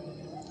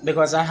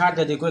 Because I heard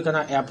that they go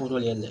kana airport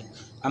yele.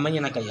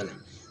 Amanya na kayele.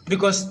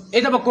 Because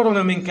eta ba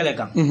corona min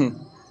keleka.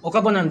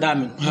 Okabonan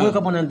damin,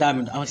 okabonan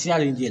damin, I was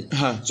in jail.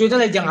 So it's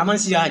like young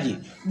Amansiaji.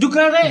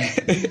 Ducare,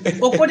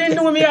 Okoden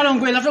no me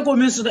along with Africa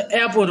to the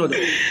airport.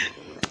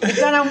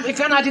 It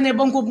cannot in a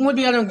bunko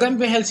Modian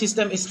Gambia health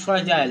system is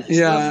fragile.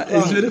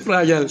 It's very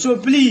fragile. So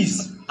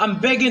please, I'm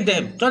begging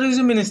them,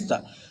 tourism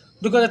minister.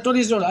 Because the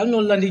tourism, I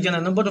know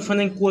Landijan, number of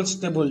funding cold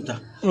stable.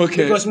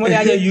 Okay. Because more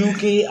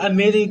UK,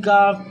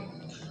 America,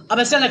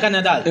 Abasala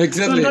Canada.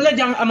 Exactly. So don't let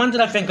young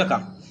Amanda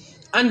Fenkaka.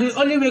 And the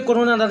only way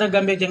corona that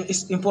Gambia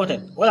is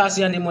important. Well, I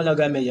see any more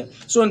Gambia.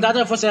 So, in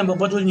that for some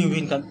bottle new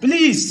income,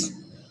 please.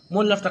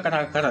 More left a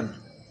karan.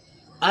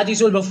 I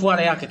dissolve before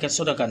I can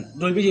soda can.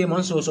 Don't be a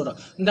monster soda.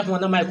 That's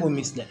one of my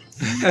miss there.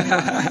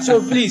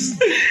 So, please.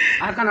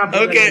 I cannot.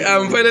 Okay,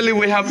 finally,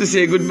 we have to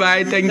say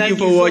goodbye. Thank you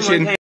for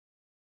watching.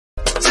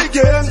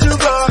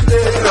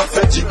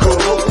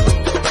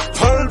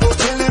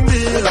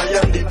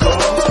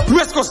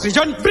 So West Coast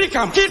region,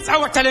 Brikam, kids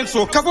our talent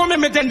so, Kavome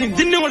Medending,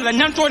 Dinno la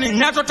Nyantoni,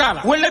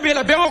 Natotala,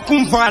 Wellabella Bemo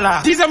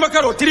Kumpala,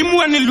 Tizamakaro,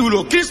 Trimuani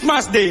Lulo,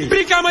 Christmas Day,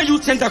 Brikama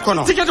Youth Center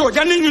Kono, Tikato,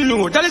 Janin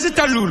Lulu,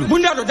 Dalesita Lulu,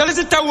 Bundado,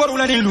 Dalesita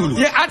Warulani Lulu,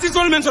 the artist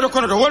all men to the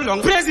Kono,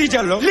 Wallong, Prezi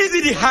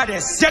Lizzie the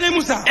hardest,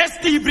 Jalemusa,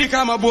 ST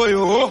Brikama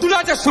Boyo,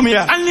 Tulata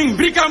Sumia, Anning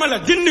Brikama la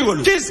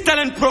Dinniol, Kids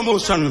Talent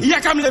Promotion,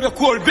 Yakam Lebe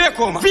Call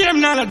Bekoma, PM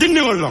Nala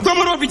Dinniol,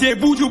 Gomorobide,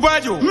 Buju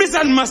Bajo, Miss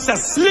and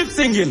Masters, lip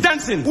singing,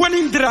 dancing,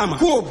 winning drama,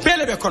 who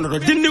Belebe Kono,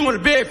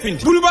 Dinniol Bepin,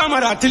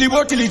 Bulbamara,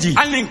 Tilibotiliji,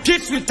 Anning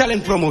Kids with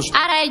Talent Promotion.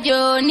 Arai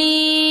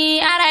Joni,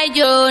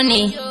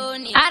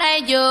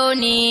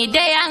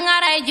 Deyang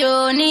Arai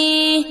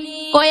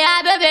Joni,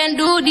 Koya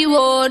Bebendu di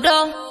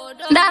Wodo.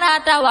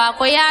 Darata wa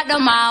koyado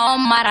ma on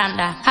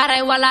maranda.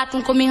 Harai wala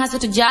tun komi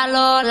hasatu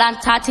jalo lan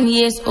 13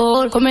 years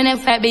old. Komene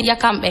febe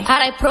yakambe.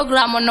 Harai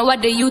program on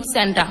the youth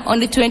center on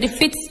the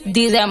 25th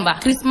December,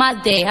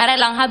 Christmas Day. Harai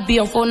lang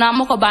habion fona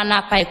moko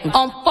bana paiku.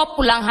 On pop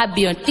lang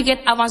habion. Ticket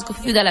avance ko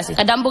 $50.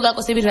 Kadambuga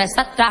ko sebi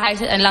sata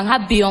haise and lang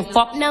habion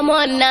pop.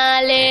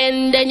 Namona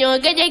len denyo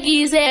geje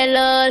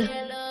giselol.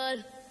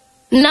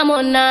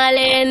 Namona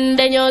len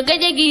denyo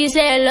geje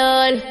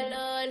giselol.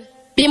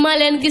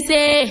 Bimalen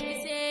gise.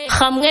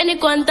 Xam nga ni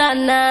kontaan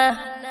naa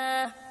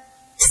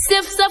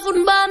sef safun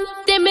mbaam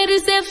téeméeri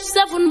sef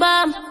safun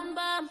mbaam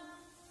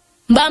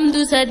mbaam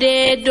du sa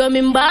dee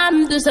doomi mbaam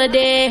du sa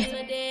dee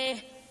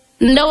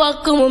ndaw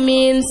ak mu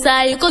miin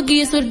saa yu ko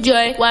gisul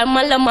jooy waaye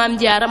man la maam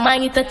jaara maa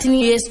ngi 13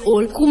 years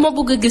old ku ma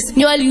bëgg a gis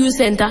ñëwal youth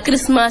center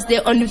Christmas Day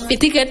on the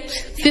ticket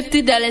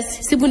 $50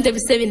 si bunte bi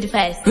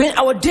 75. When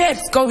our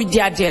dads come with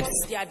their dads,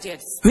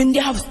 when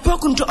they have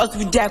spoken to us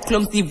with their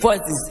clumsy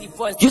voices,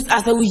 just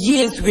as our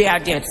years were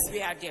dead,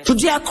 to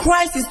their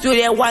crisis, to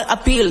their wild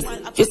appeals,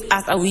 just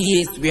as our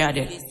years were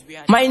dead.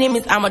 My name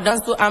is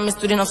Amadanso. I'm a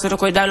student of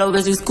Sotokoi Dialogue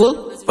Basic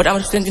School, but I'm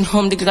a student in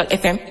Home Digital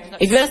FM.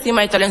 If you want to see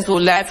my talent show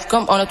live,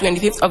 come on the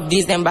 25th of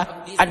December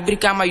at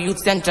Brikama Youth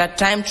Center,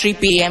 time 3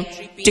 p.m.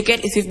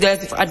 Ticket is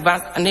 $50 for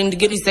advance, and then the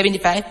gate is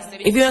 75.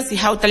 If you want to see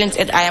how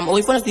talented I am, or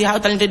if you want to see how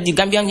talented the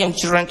Gambian young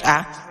children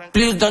are,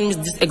 please don't miss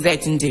this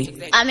exciting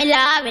day. I'm in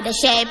love with the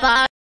shape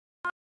of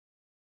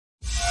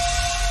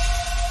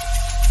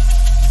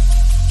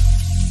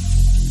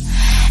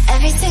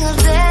every single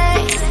day.